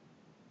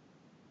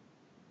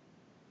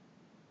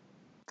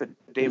 the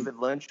David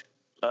Lynch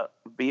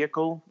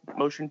vehicle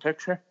motion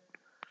picture.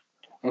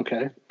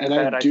 Okay, and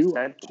I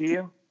sent to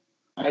you.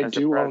 I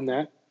do own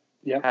that.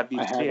 Yep. Have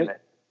you seen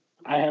it?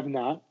 I have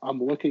not.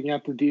 I'm looking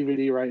at the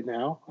DVD right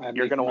now.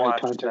 You're gonna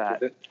watch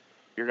that.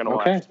 You're gonna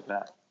watch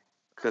that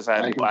because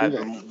I've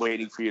been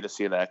waiting for you to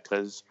see that,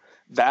 because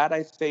that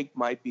I think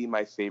might be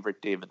my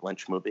favorite David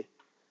Lynch movie.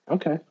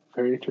 Okay,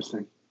 very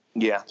interesting.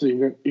 Yeah. So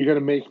you're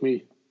gonna make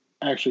me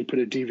actually put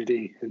a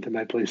DVD into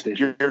my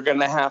PlayStation. You're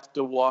gonna have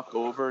to walk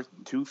over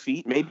 2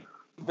 feet, maybe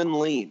even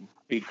lean,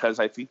 because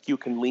I think you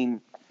can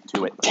lean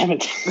to it. Damn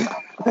it!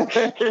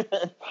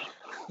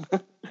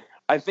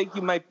 I think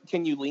you might.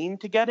 Can you lean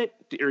to get it,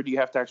 or do you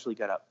have to actually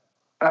get up?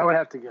 I would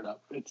have to get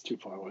up. It's too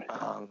far away.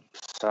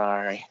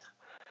 Sorry.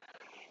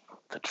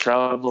 The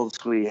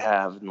troubles we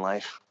have in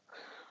life.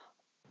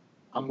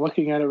 I'm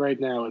looking at it right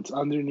now. It's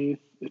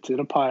underneath. It's in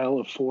a pile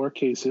of 4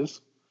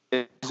 cases.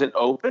 Is it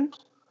open?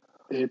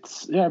 I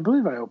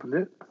believe I opened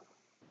it.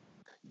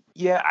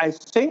 Yeah, I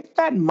think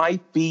that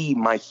might be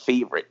my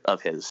favorite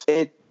of his.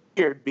 It's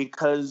weird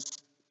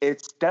because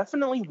it's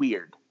definitely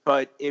weird,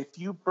 but if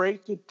you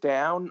break it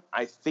down,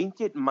 I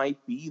think it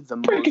might be the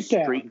most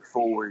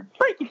straightforward.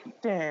 Break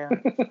it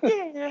down.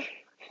 Yeah.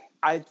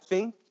 I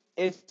think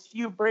if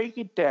you break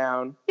it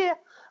down,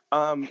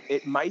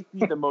 it might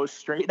be the most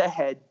straight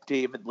ahead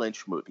David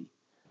Lynch movie.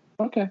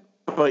 Okay.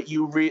 But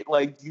you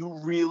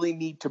really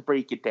need to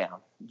break it down.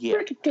 Yeah.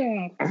 Break it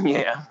down.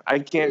 Yeah, I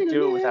can't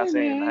do it without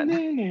saying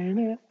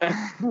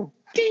that.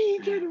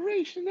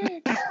 D-Generation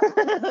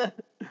X.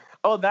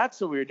 Oh, that's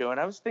what we were doing.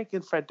 I was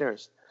thinking Fred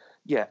Durst.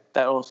 Yeah,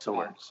 that also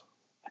works.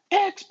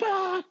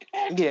 Xbox.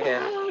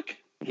 Yeah.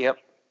 Yep.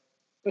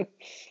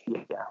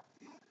 Yeah.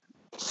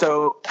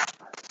 So,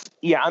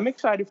 yeah, I'm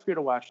excited for you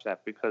to watch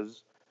that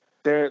because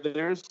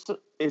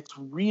it's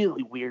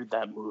really weird,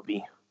 that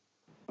movie.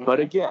 Okay. But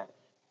again,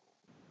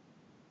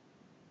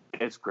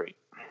 it's great.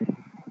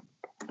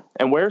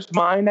 And where's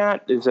mine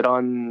at? Is it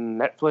on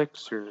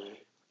Netflix or?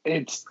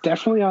 It's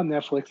definitely on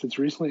Netflix. It's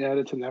recently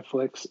added to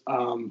Netflix.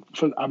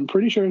 I'm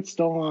pretty sure it's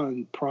still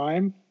on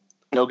Prime.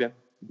 Okay.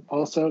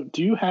 Also,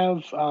 do you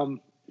have?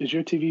 Is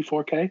your TV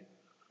 4K?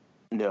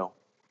 No.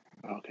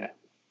 Okay.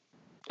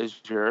 Is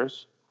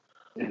yours?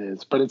 It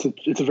is, but it's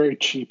a very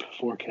cheap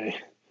 4K.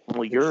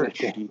 Well, you're a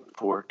cheap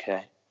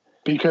 4K.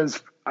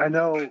 Because I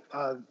know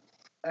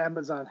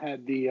Amazon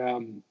had the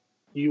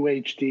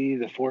UHD,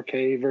 the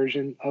 4K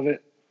version of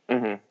it.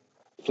 Mm-hmm.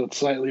 So it's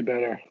slightly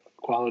better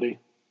quality.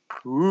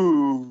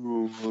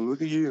 Ooh,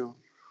 look at you.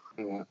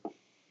 Yeah.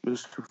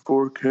 Mr.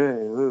 4K.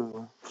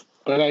 Ooh.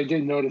 But I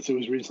did notice it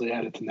was recently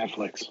added to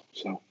Netflix.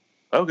 So.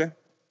 Okay.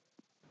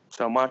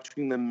 So I'm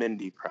watching the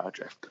Mindy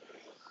Project.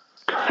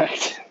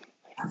 Correct.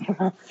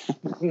 All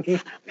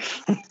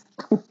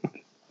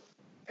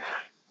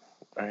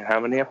right, how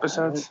many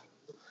episodes?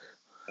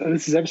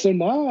 This is episode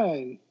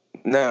 9.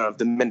 No,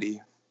 the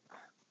Mindy.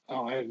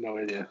 Oh, I have no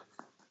idea.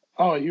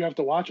 Oh, you have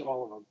to watch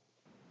all of them.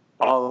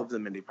 All of the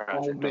Mindy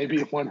Project. Oh,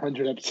 maybe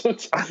 100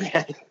 episodes.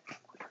 Okay.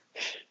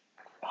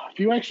 If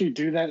you actually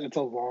do that, it's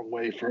a long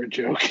way for a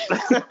joke.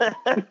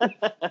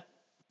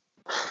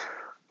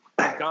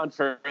 I've gone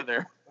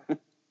further.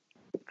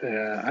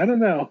 Yeah, I don't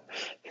know.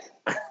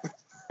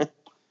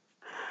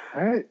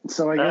 All right,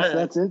 so I guess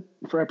that's it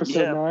for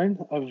episode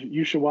 9 of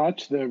You Should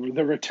Watch, the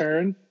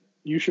return.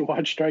 You Should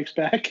Watch Strikes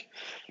Back.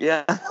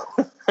 Yeah.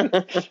 And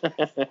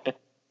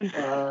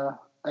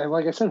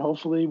like I said,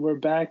 hopefully we're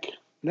back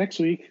next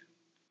week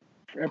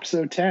for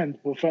episode 10.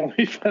 We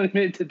finally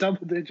made it to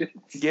double digits.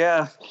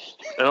 Yeah.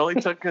 It only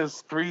took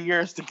us 3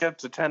 years to get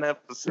to 10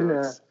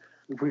 episodes.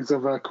 Yeah. Because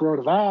of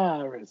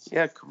coronavirus.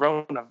 Yeah,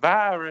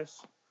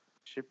 coronavirus.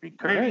 Should be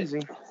crazy.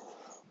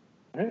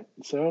 All right.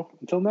 So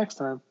until next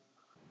time.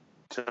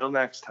 Till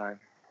next time.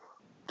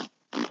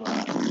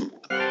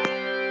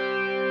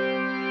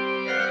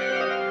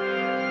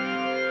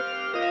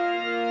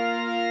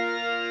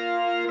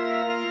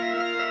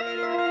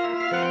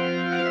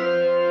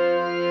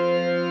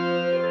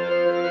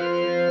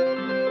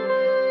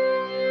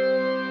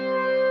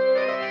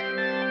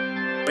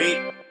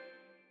 Wait.